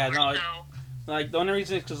 Yeah, no. Like, the only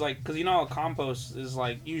reason is because you know how compost is,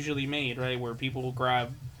 like, usually made, right? Where people will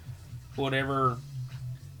grab whatever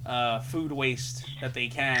food waste that they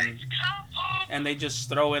can, and they just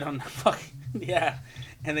throw it on the fucking... Yeah.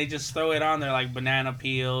 And they just throw it on there, like banana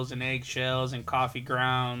peels and eggshells and coffee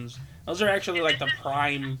grounds. Those are actually, like, the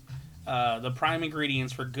prime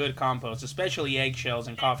ingredients for good compost, especially eggshells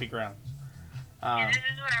and coffee grounds. This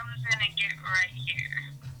is what I was going to get right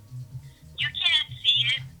here. You can't see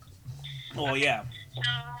it. Oh, okay. Yeah.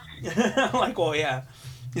 So... like, oh, yeah.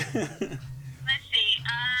 Let's see.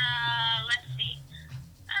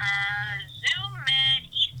 ZooMed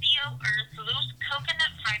ECO Earth Loose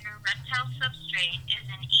Coconut Fiber Reptile Substrate is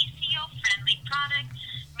an ECO-friendly product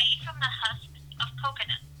made from the husks of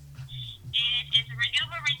coconut. It is a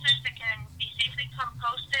renewable resource that can be safely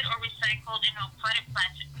composted or recycled in a potted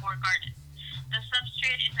plant or garden. The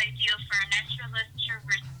substrate is ideal for naturalist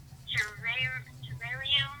terrarium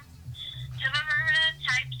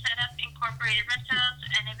type setup, incorporated reptiles,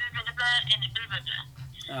 and blah, blah, blah, and blah, blah, blah.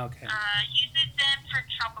 Okay. Uses them for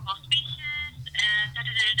tropical species, and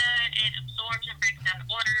it absorbs and breaks down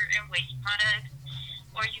water and waste products.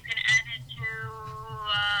 Or you can add it to,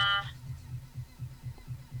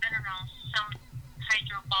 some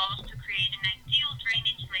hydro balls to create an ideal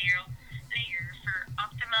drainage layer for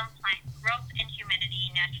optimum plant growth and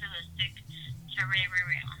humidity, naturalistic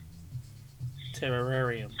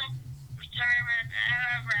terrarium.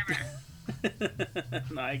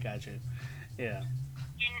 No, I got you. Yeah.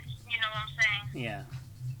 You know what I'm saying? Yeah.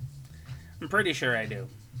 I'm pretty sure I do.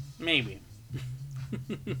 Maybe.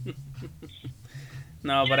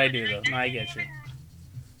 No, but I do, though. No, I get you.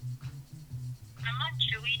 I'm on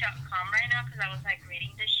Chewy.com right now because I was, like,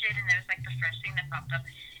 reading this shit, and there's, like, the first thing that popped up.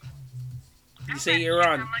 You say you're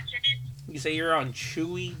on... You say you're on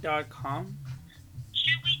Chewy.com?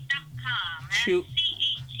 Chewy.com. That's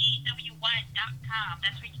CHEWY.com.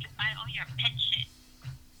 That's where you can buy all your pet shit.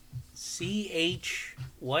 CH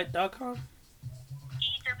what.com?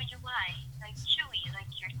 EWY. Like Chewy.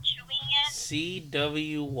 Like you're chewing it.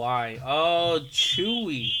 CWY. Oh,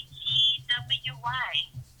 Chewy. CETWY.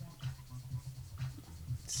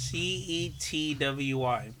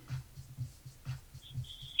 CETWY.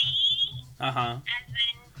 C. Uh-huh. As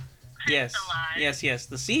in crystallized. Yes.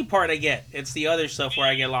 The C part I get. It's the other stuff where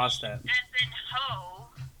I get lost at. As in hoe.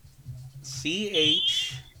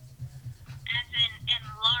 CH. As in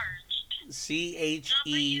enlarged.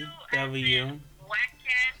 CHEW. Whack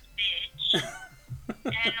ass bitch.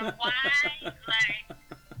 And Y like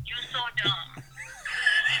you so dumb.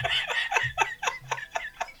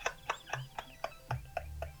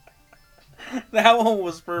 That one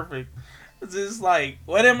was perfect. It's just like,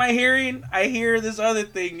 what am I hearing? I hear this other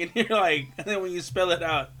thing, and you're like, and then when you spell it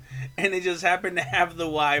out, and it just happened to have the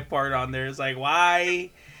Y part on there. It's like, why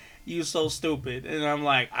you so stupid? And I'm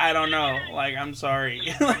like, I don't know. Like, I'm sorry.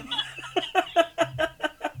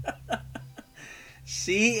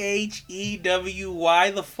 CHEW. Why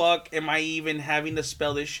the fuck am I even having to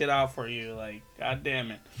spell this shit out for you? Like, god damn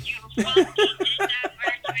it. You fucking graduate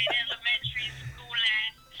elementary school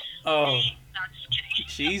ass. Oh. No, just kidding.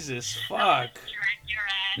 Jesus, fuck.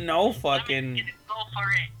 No fucking. Go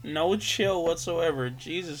for it. No chill whatsoever.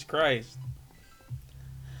 Jesus Christ.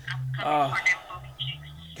 I'm coming for them booty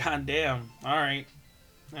cheeks. God damn. Alright.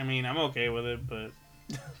 I mean, I'm okay with it, but.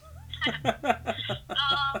 Oh my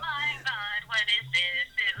god, what is this?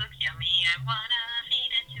 It looks yummy. I wanna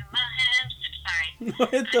feed it to my hamster. Sorry.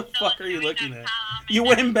 What the fuck are you looking at? You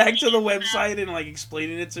went back to the website and like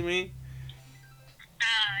explaining it to me?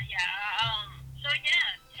 So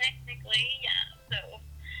technically, so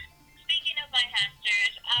speaking of my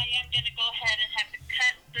hamsters, I am gonna go ahead and have to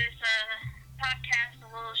cut this podcast a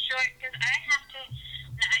little short because I have to.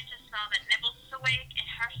 I just saw that Nibbles is awake and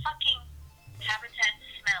her fucking habitat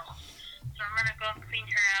smells. So I'm gonna go and clean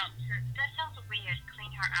her out. That sounds weird.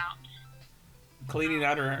 Clean her out. Cleaning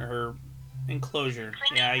out her enclosure.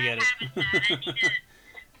 Yeah, I get it. I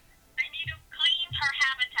need to clean her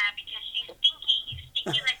habitat because she's stinky.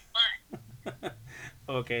 Stinky like butt.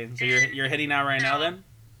 Okay, so you're heading out right now then?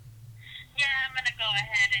 Yeah, I'm gonna go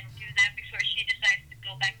ahead and do that before she decides to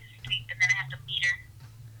go back to sleep, and then I have to beat her.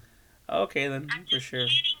 Okay then, I'm for just sure.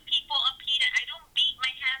 beating people up, Peter. I don't beat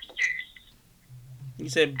my hamsters. You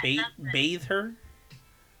said bathe her?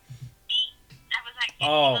 Beat. I was like, if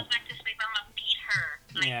she goes back to sleep, I'm gonna beat her.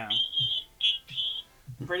 Like yeah.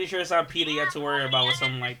 BEAT. pretty sure it's not Peter you have to worry about with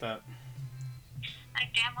something like that.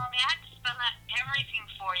 Like, damn, homie, I had to spell out everything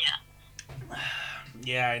for you.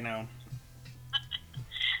 Yeah, I know. I'm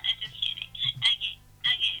just kidding. Okay.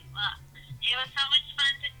 Well, it was so much fun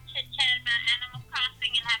to chit-chat about Animal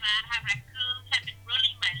Crossing and how raccoons have been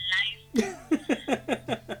ruling my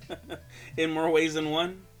life. In more ways than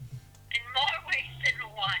one? In more ways than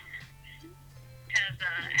one. Because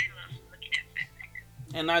I love looking at fat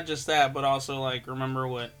raccoons. And not just that, but also, like, remember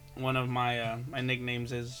what one of my my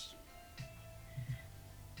nicknames is?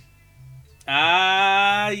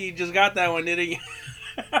 You just got that one, didn't you?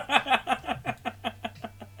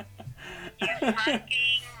 You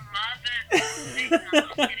fucking mother. No, I'm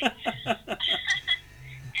kidding.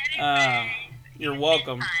 Anyways, you're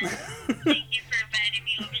welcome. Thank you for inviting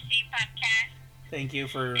me over to your podcast. Thank you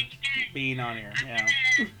for being on here. I'm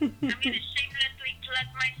gonna shamelessly plug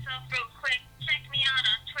myself real quick. Check me out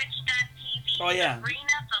on twitch.tv. Oh, yeah.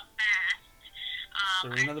 Serena the Best.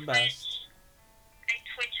 Serena the Best. I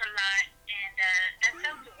twitch a lot, and that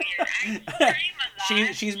sounds weird. I stream a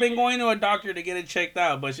lot. She's been going to a doctor to get it checked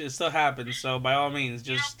out, but it still happens. So by all means,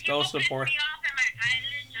 just go support. Piss me off and my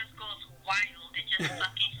eyelid just goes wild. It just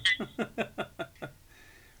fucking starts.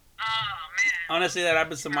 Oh man. Honestly, that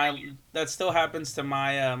happens to that still happens to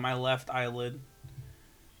my left eyelid.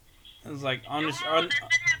 It's like that's been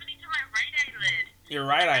happening to my right eyelid. Your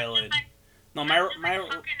right eyelid. No, my I'm fucking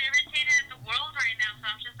irritated at the world right now, so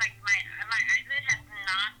I'm just like my eyelid has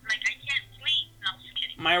not, like, I can't sleep. No, I'm just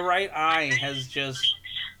kidding. My right eye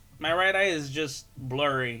is just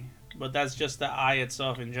blurry, but that's just the eye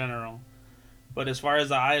itself in general. But as far as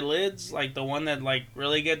the eyelids, like the one that like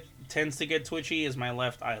really tends to get twitchy is my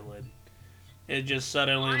left eyelid. It just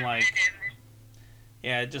suddenly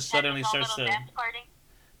it just suddenly starts to.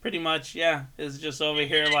 Pretty much, yeah. It's just over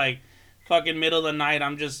here like fucking middle of the night.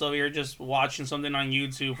 I'm just over here just watching something on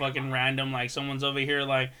YouTube, fucking random. Like someone's over here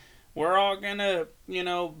like, we're all gonna,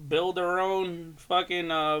 build our own fucking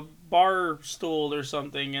bar stool or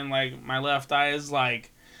something. And like my left eye is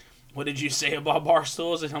like, what did you say about bar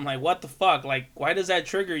stools? And I'm like, what the fuck? Like, why does that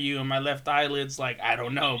trigger you? And my left eyelid's like, I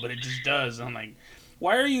don't know, but it just does. And I'm like,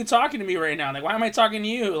 why are you talking to me right now? Like, why am I talking to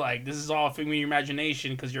you? Like, this is all a figment of your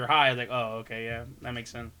imagination because you're high. Like, oh, okay, yeah, that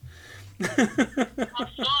makes sense.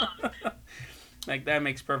 Like, that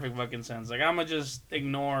makes perfect fucking sense. Like, I'm gonna just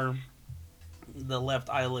ignore the left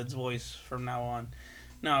eyelid's voice from now on.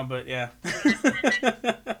 No, but yeah.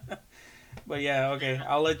 But yeah, okay.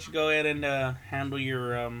 I'll let you go ahead and handle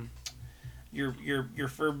your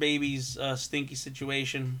fur baby's stinky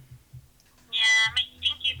situation. Yeah, my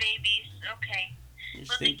stinky babies. Okay. Your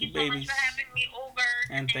well, stinky thank you so babies. much for having me over.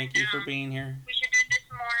 And thank you for being here. We should do this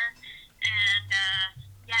more. And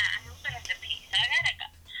yeah, I also have to pee, so I gotta go.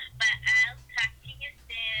 But I'll talk to you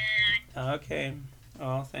soon. Okay.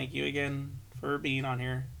 Well, thank you again for being on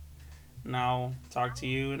here. And I'll talk to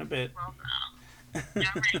you in a bit. Welcome. All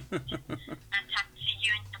right. I'll talk to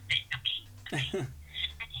you in a bit. Okay.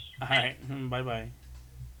 All right. Bye-bye.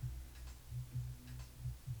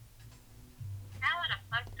 How the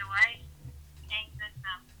fuck do I hang this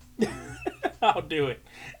up? I'll do it.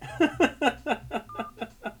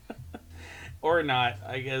 Or not.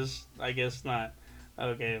 I guess not.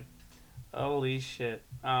 Okay. Holy shit.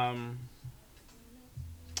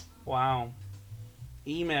 Wow.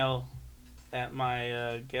 Email at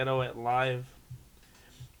my ghetto at live.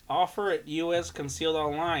 Offer at US concealed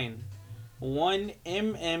online. 1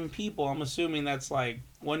 MM people. I'm assuming that's like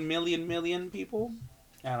 1 million people.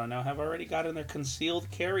 I don't know. Have already gotten their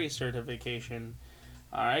concealed carry certification.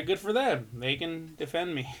 Alright, good for them. They can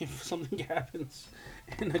defend me if something happens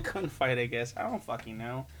in a gunfight, I guess. I don't fucking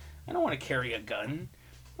know. I don't want to carry a gun.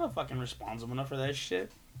 I'm not fucking responsible enough for that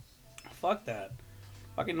shit. Fuck that.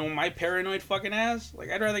 Fucking know my paranoid fucking ass. Like,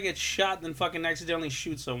 I'd rather get shot than fucking accidentally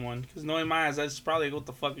shoot someone. Because knowing my ass, that's probably what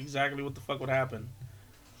the fuck would happen.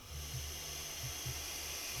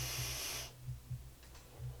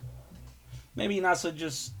 Maybe not so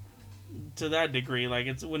just to that degree. Like,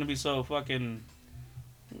 it wouldn't be so fucking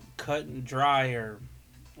cut and dry or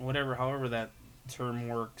whatever, however that term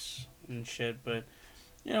works and shit. But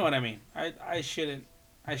you know what I mean. I shouldn't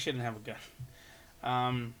have a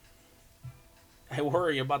gun. I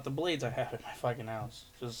worry about the blades I have in my fucking house.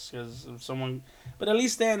 Just because of someone... But at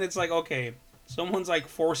least then it's like, okay, someone's like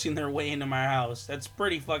forcing their way into my house. That's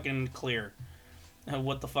pretty fucking clear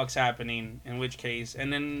what the fuck's happening, in which case.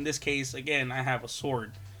 And in this case, again, I have a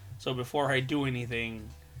sword. So before I do anything,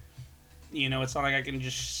 it's not like I can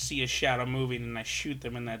just see a shadow moving and I shoot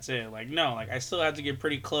them and that's it. Like, no, like I still have to get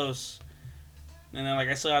pretty close. And then like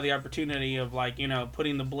I still have the opportunity of like,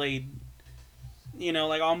 putting the blade you know,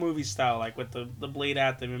 like all movie style, like with the blade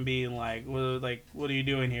at them and being like, what are you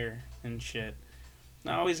doing here and shit.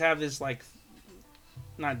 And I always have this like,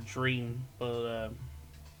 not dream, but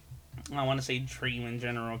I want to say dream in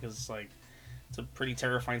general because it's like it's a pretty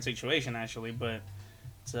terrifying situation actually, but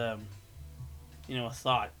it's you know, a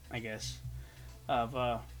thought, I guess,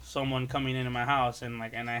 of someone coming into my house and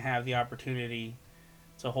like, and I have the opportunity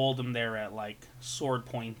to hold them there at like sword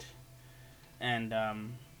point and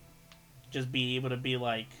just be able to be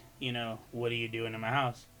like, you know, what are you doing in my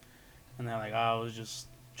house? And they're like, oh, I was just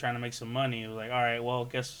trying to make some money. It was like, all right, well,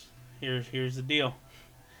 guess here's the deal.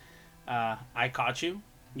 I caught you.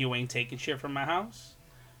 You ain't taking shit from my house.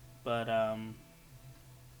 But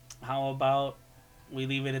how about we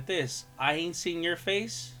leave it at this? I ain't seen your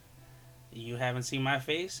face. You haven't seen my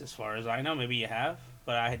face, as far as I know. Maybe you have,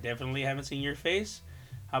 but I definitely haven't seen your face.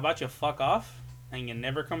 How about you fuck off and you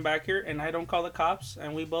never come back here, and I don't call the cops,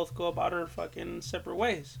 and we both go about our fucking separate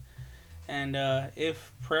ways. And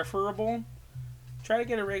if preferable, try to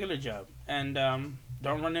get a regular job and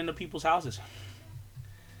don't run into people's houses.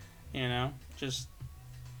 You know, just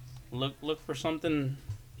look for something,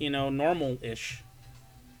 you know, normal-ish,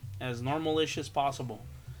 as normal-ish as possible.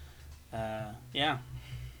 Yeah.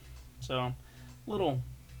 So, little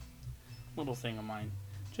thing of mine.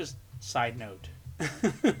 Just side note.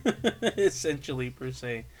 Essentially, per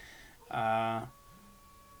se. But,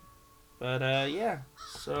 yeah.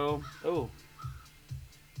 So, oh.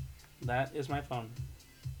 That is my phone.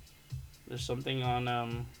 There's something on,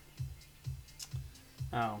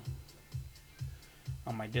 on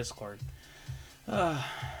my Discord. I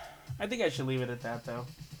think I should leave it at that, though.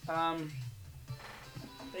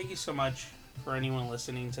 Thank you so much for anyone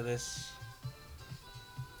listening to this.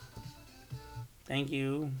 Thank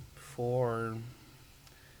you for,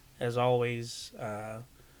 as always,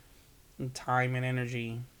 time and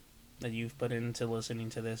energy that you've put into listening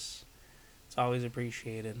to this. It's always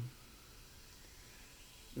appreciated.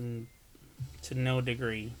 To no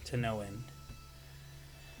degree, to no end.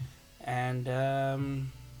 And,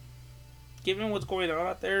 given what's going on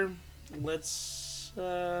out there, let's,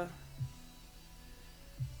 I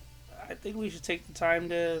think we should take the time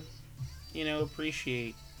to, you know,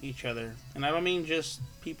 appreciate each other. And I don't mean just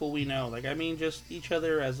people we know. Like, I mean just each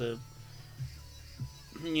other as a,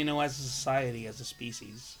 you know, as a society, as a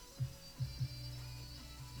species.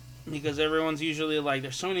 Because everyone's usually like,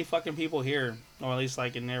 there's so many fucking people here. Or at least,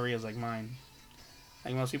 like, in areas like mine.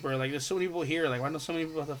 Like, most people are like, there's so many people here. Like, why don't so many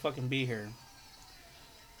people have to fucking be here?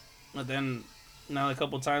 But then, now a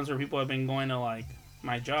couple times where people have been going to, like,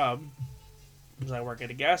 my job, because I work at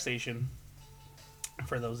a gas station,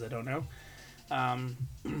 for those that don't know, a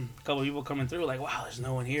couple people coming through, like, wow, there's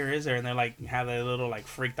no one here, is there? And they're like, have a little, like,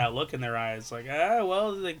 freaked out look in their eyes, like,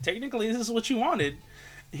 well, like, technically this is what you wanted,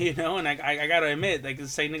 you know? And I gotta admit, like,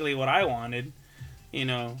 it's technically what I wanted, you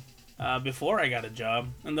know, before I got a job.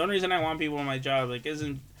 And the only reason I want people in my job, like,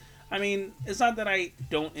 isn't, I mean, it's not that I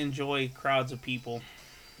don't enjoy crowds of people.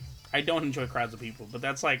 I don't enjoy crowds of people, but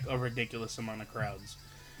that's like a ridiculous amount of crowds.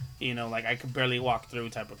 You know, like, I could barely walk through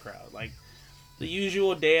type of crowd. Like, the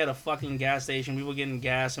usual day at a fucking gas station, people getting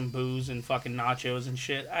gas and booze and fucking nachos and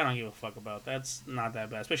shit, I don't give a fuck about. That's not that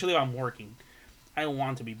bad. Especially if I'm working. I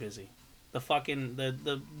want to be busy.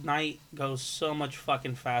 The night goes so much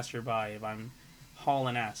fucking faster by if I'm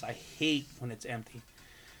hauling ass. I hate when it's empty.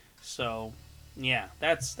 So, yeah,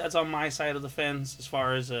 that's on my side of the fence as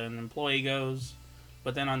far as an employee goes.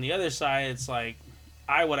 But then on the other side, it's like,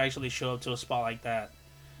 I would actually show up to a spot like that.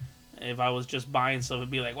 If I was just buying stuff, it'd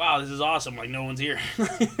be like, wow, this is awesome. Like, no one's here.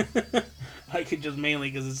 I could just mainly,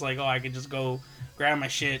 because it's like, oh, I could just go grab my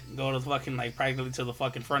shit, go to fucking, like, practically to the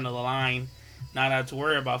fucking front of the line, not have to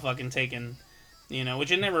worry about fucking taking, you know, which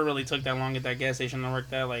it never really took that long at that gas station I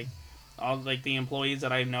worked at. Like, all, like, the employees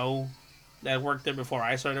that I know that worked there before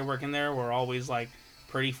I started working there were always, like,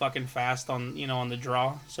 pretty fucking fast on, you know, on the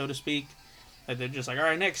draw, so to speak. Like, they're just like, all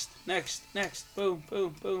right, next, boom,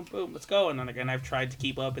 boom, boom, boom, let's go. And then again, I've tried to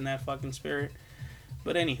keep up in that fucking spirit.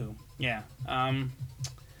 But anywho, yeah.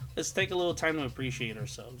 Let's take a little time to appreciate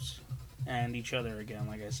ourselves and each other again,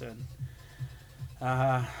 like I said.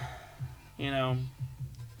 You know,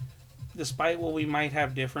 despite what we might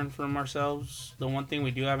have different from ourselves, the one thing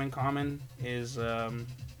we do have in common is,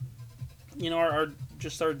 you know, our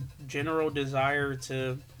general desire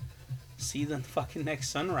to see the fucking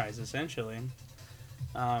next sunrise, essentially.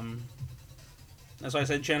 That's why I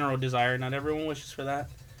said general desire. Not everyone wishes for that,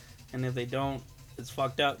 and if they don't, it's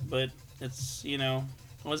fucked up. But it's, you know,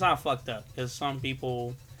 well, it's not fucked up, because some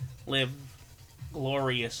people live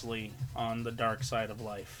gloriously on the dark side of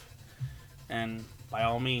life, and by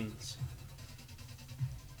all means,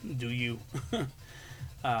 do you.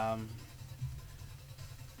 Um,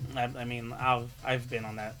 I mean, I've been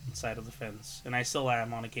on that side of the fence, and I still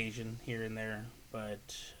am on occasion here and there.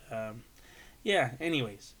 But yeah.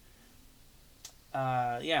 Anyways,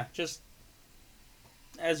 yeah. Just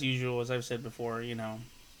as usual, as I've said before,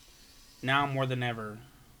 now more than ever,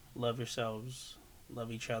 love yourselves,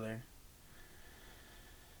 love each other,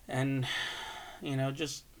 and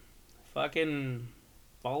just fucking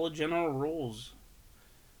follow general rules.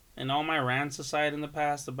 And all my rants aside in the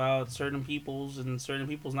past about certain people's and certain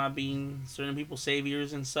people's not being certain people's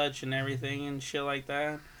saviors and such and everything and shit like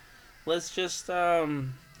that. Let's just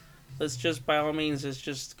by all means let's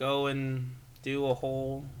just go and do a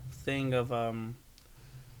whole thing of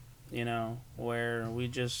where we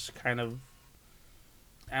just kind of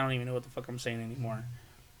I don't even know what the fuck I'm saying anymore.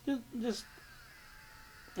 Just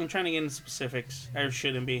I'm trying to get into specifics. I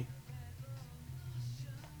shouldn't be.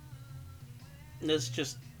 Let's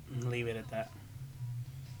just leave it at that.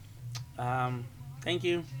 Thank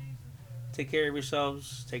you. Take care of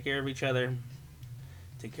yourselves. Take care of each other.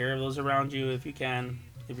 Take care of those around you if you can,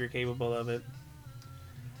 if you're capable of it.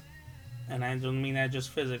 And I don't mean that just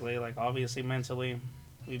physically, like obviously mentally.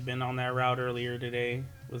 We've been on that route earlier today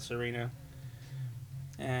with Serena.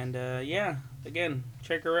 And yeah, again,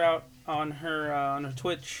 check her out on her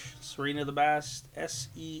Twitch, Serena the Bast,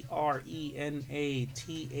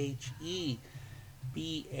 SerenaTheBast.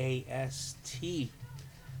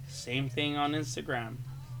 Same thing on Instagram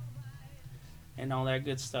and all that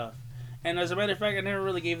good stuff. And as a matter of fact, I never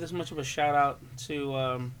really gave this much of a shout out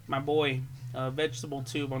to my boy Vegetable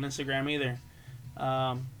Tube on Instagram either.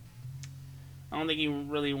 I don't think he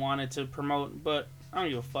really wanted to promote, but I don't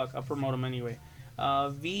give a fuck. I'll promote him anyway.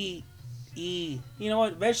 VE. You know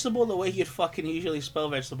what? Vegetable the way you'd fucking usually spell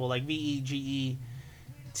vegetable, like VEGETABLE.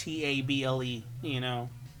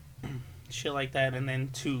 Shit like that, and then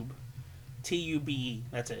tube. TUBE.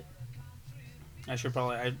 That's it. I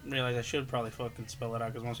realize I should probably fucking spell it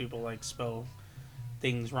out because most people like spell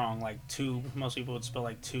things wrong, like tube. Most people would spell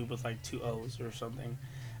like tube with like 2 O's or something.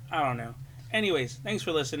 I don't know. Anyways, thanks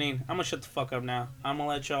for listening. I'm gonna shut the fuck up now. I'm gonna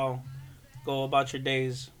let y'all go about your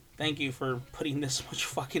days. Thank you for putting this much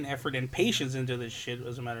fucking effort and patience into this shit,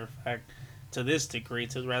 as a matter of fact, to this degree,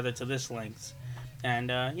 to this length. And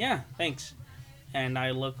yeah, thanks. And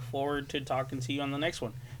I look forward to talking to you on the next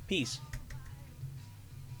one. Peace.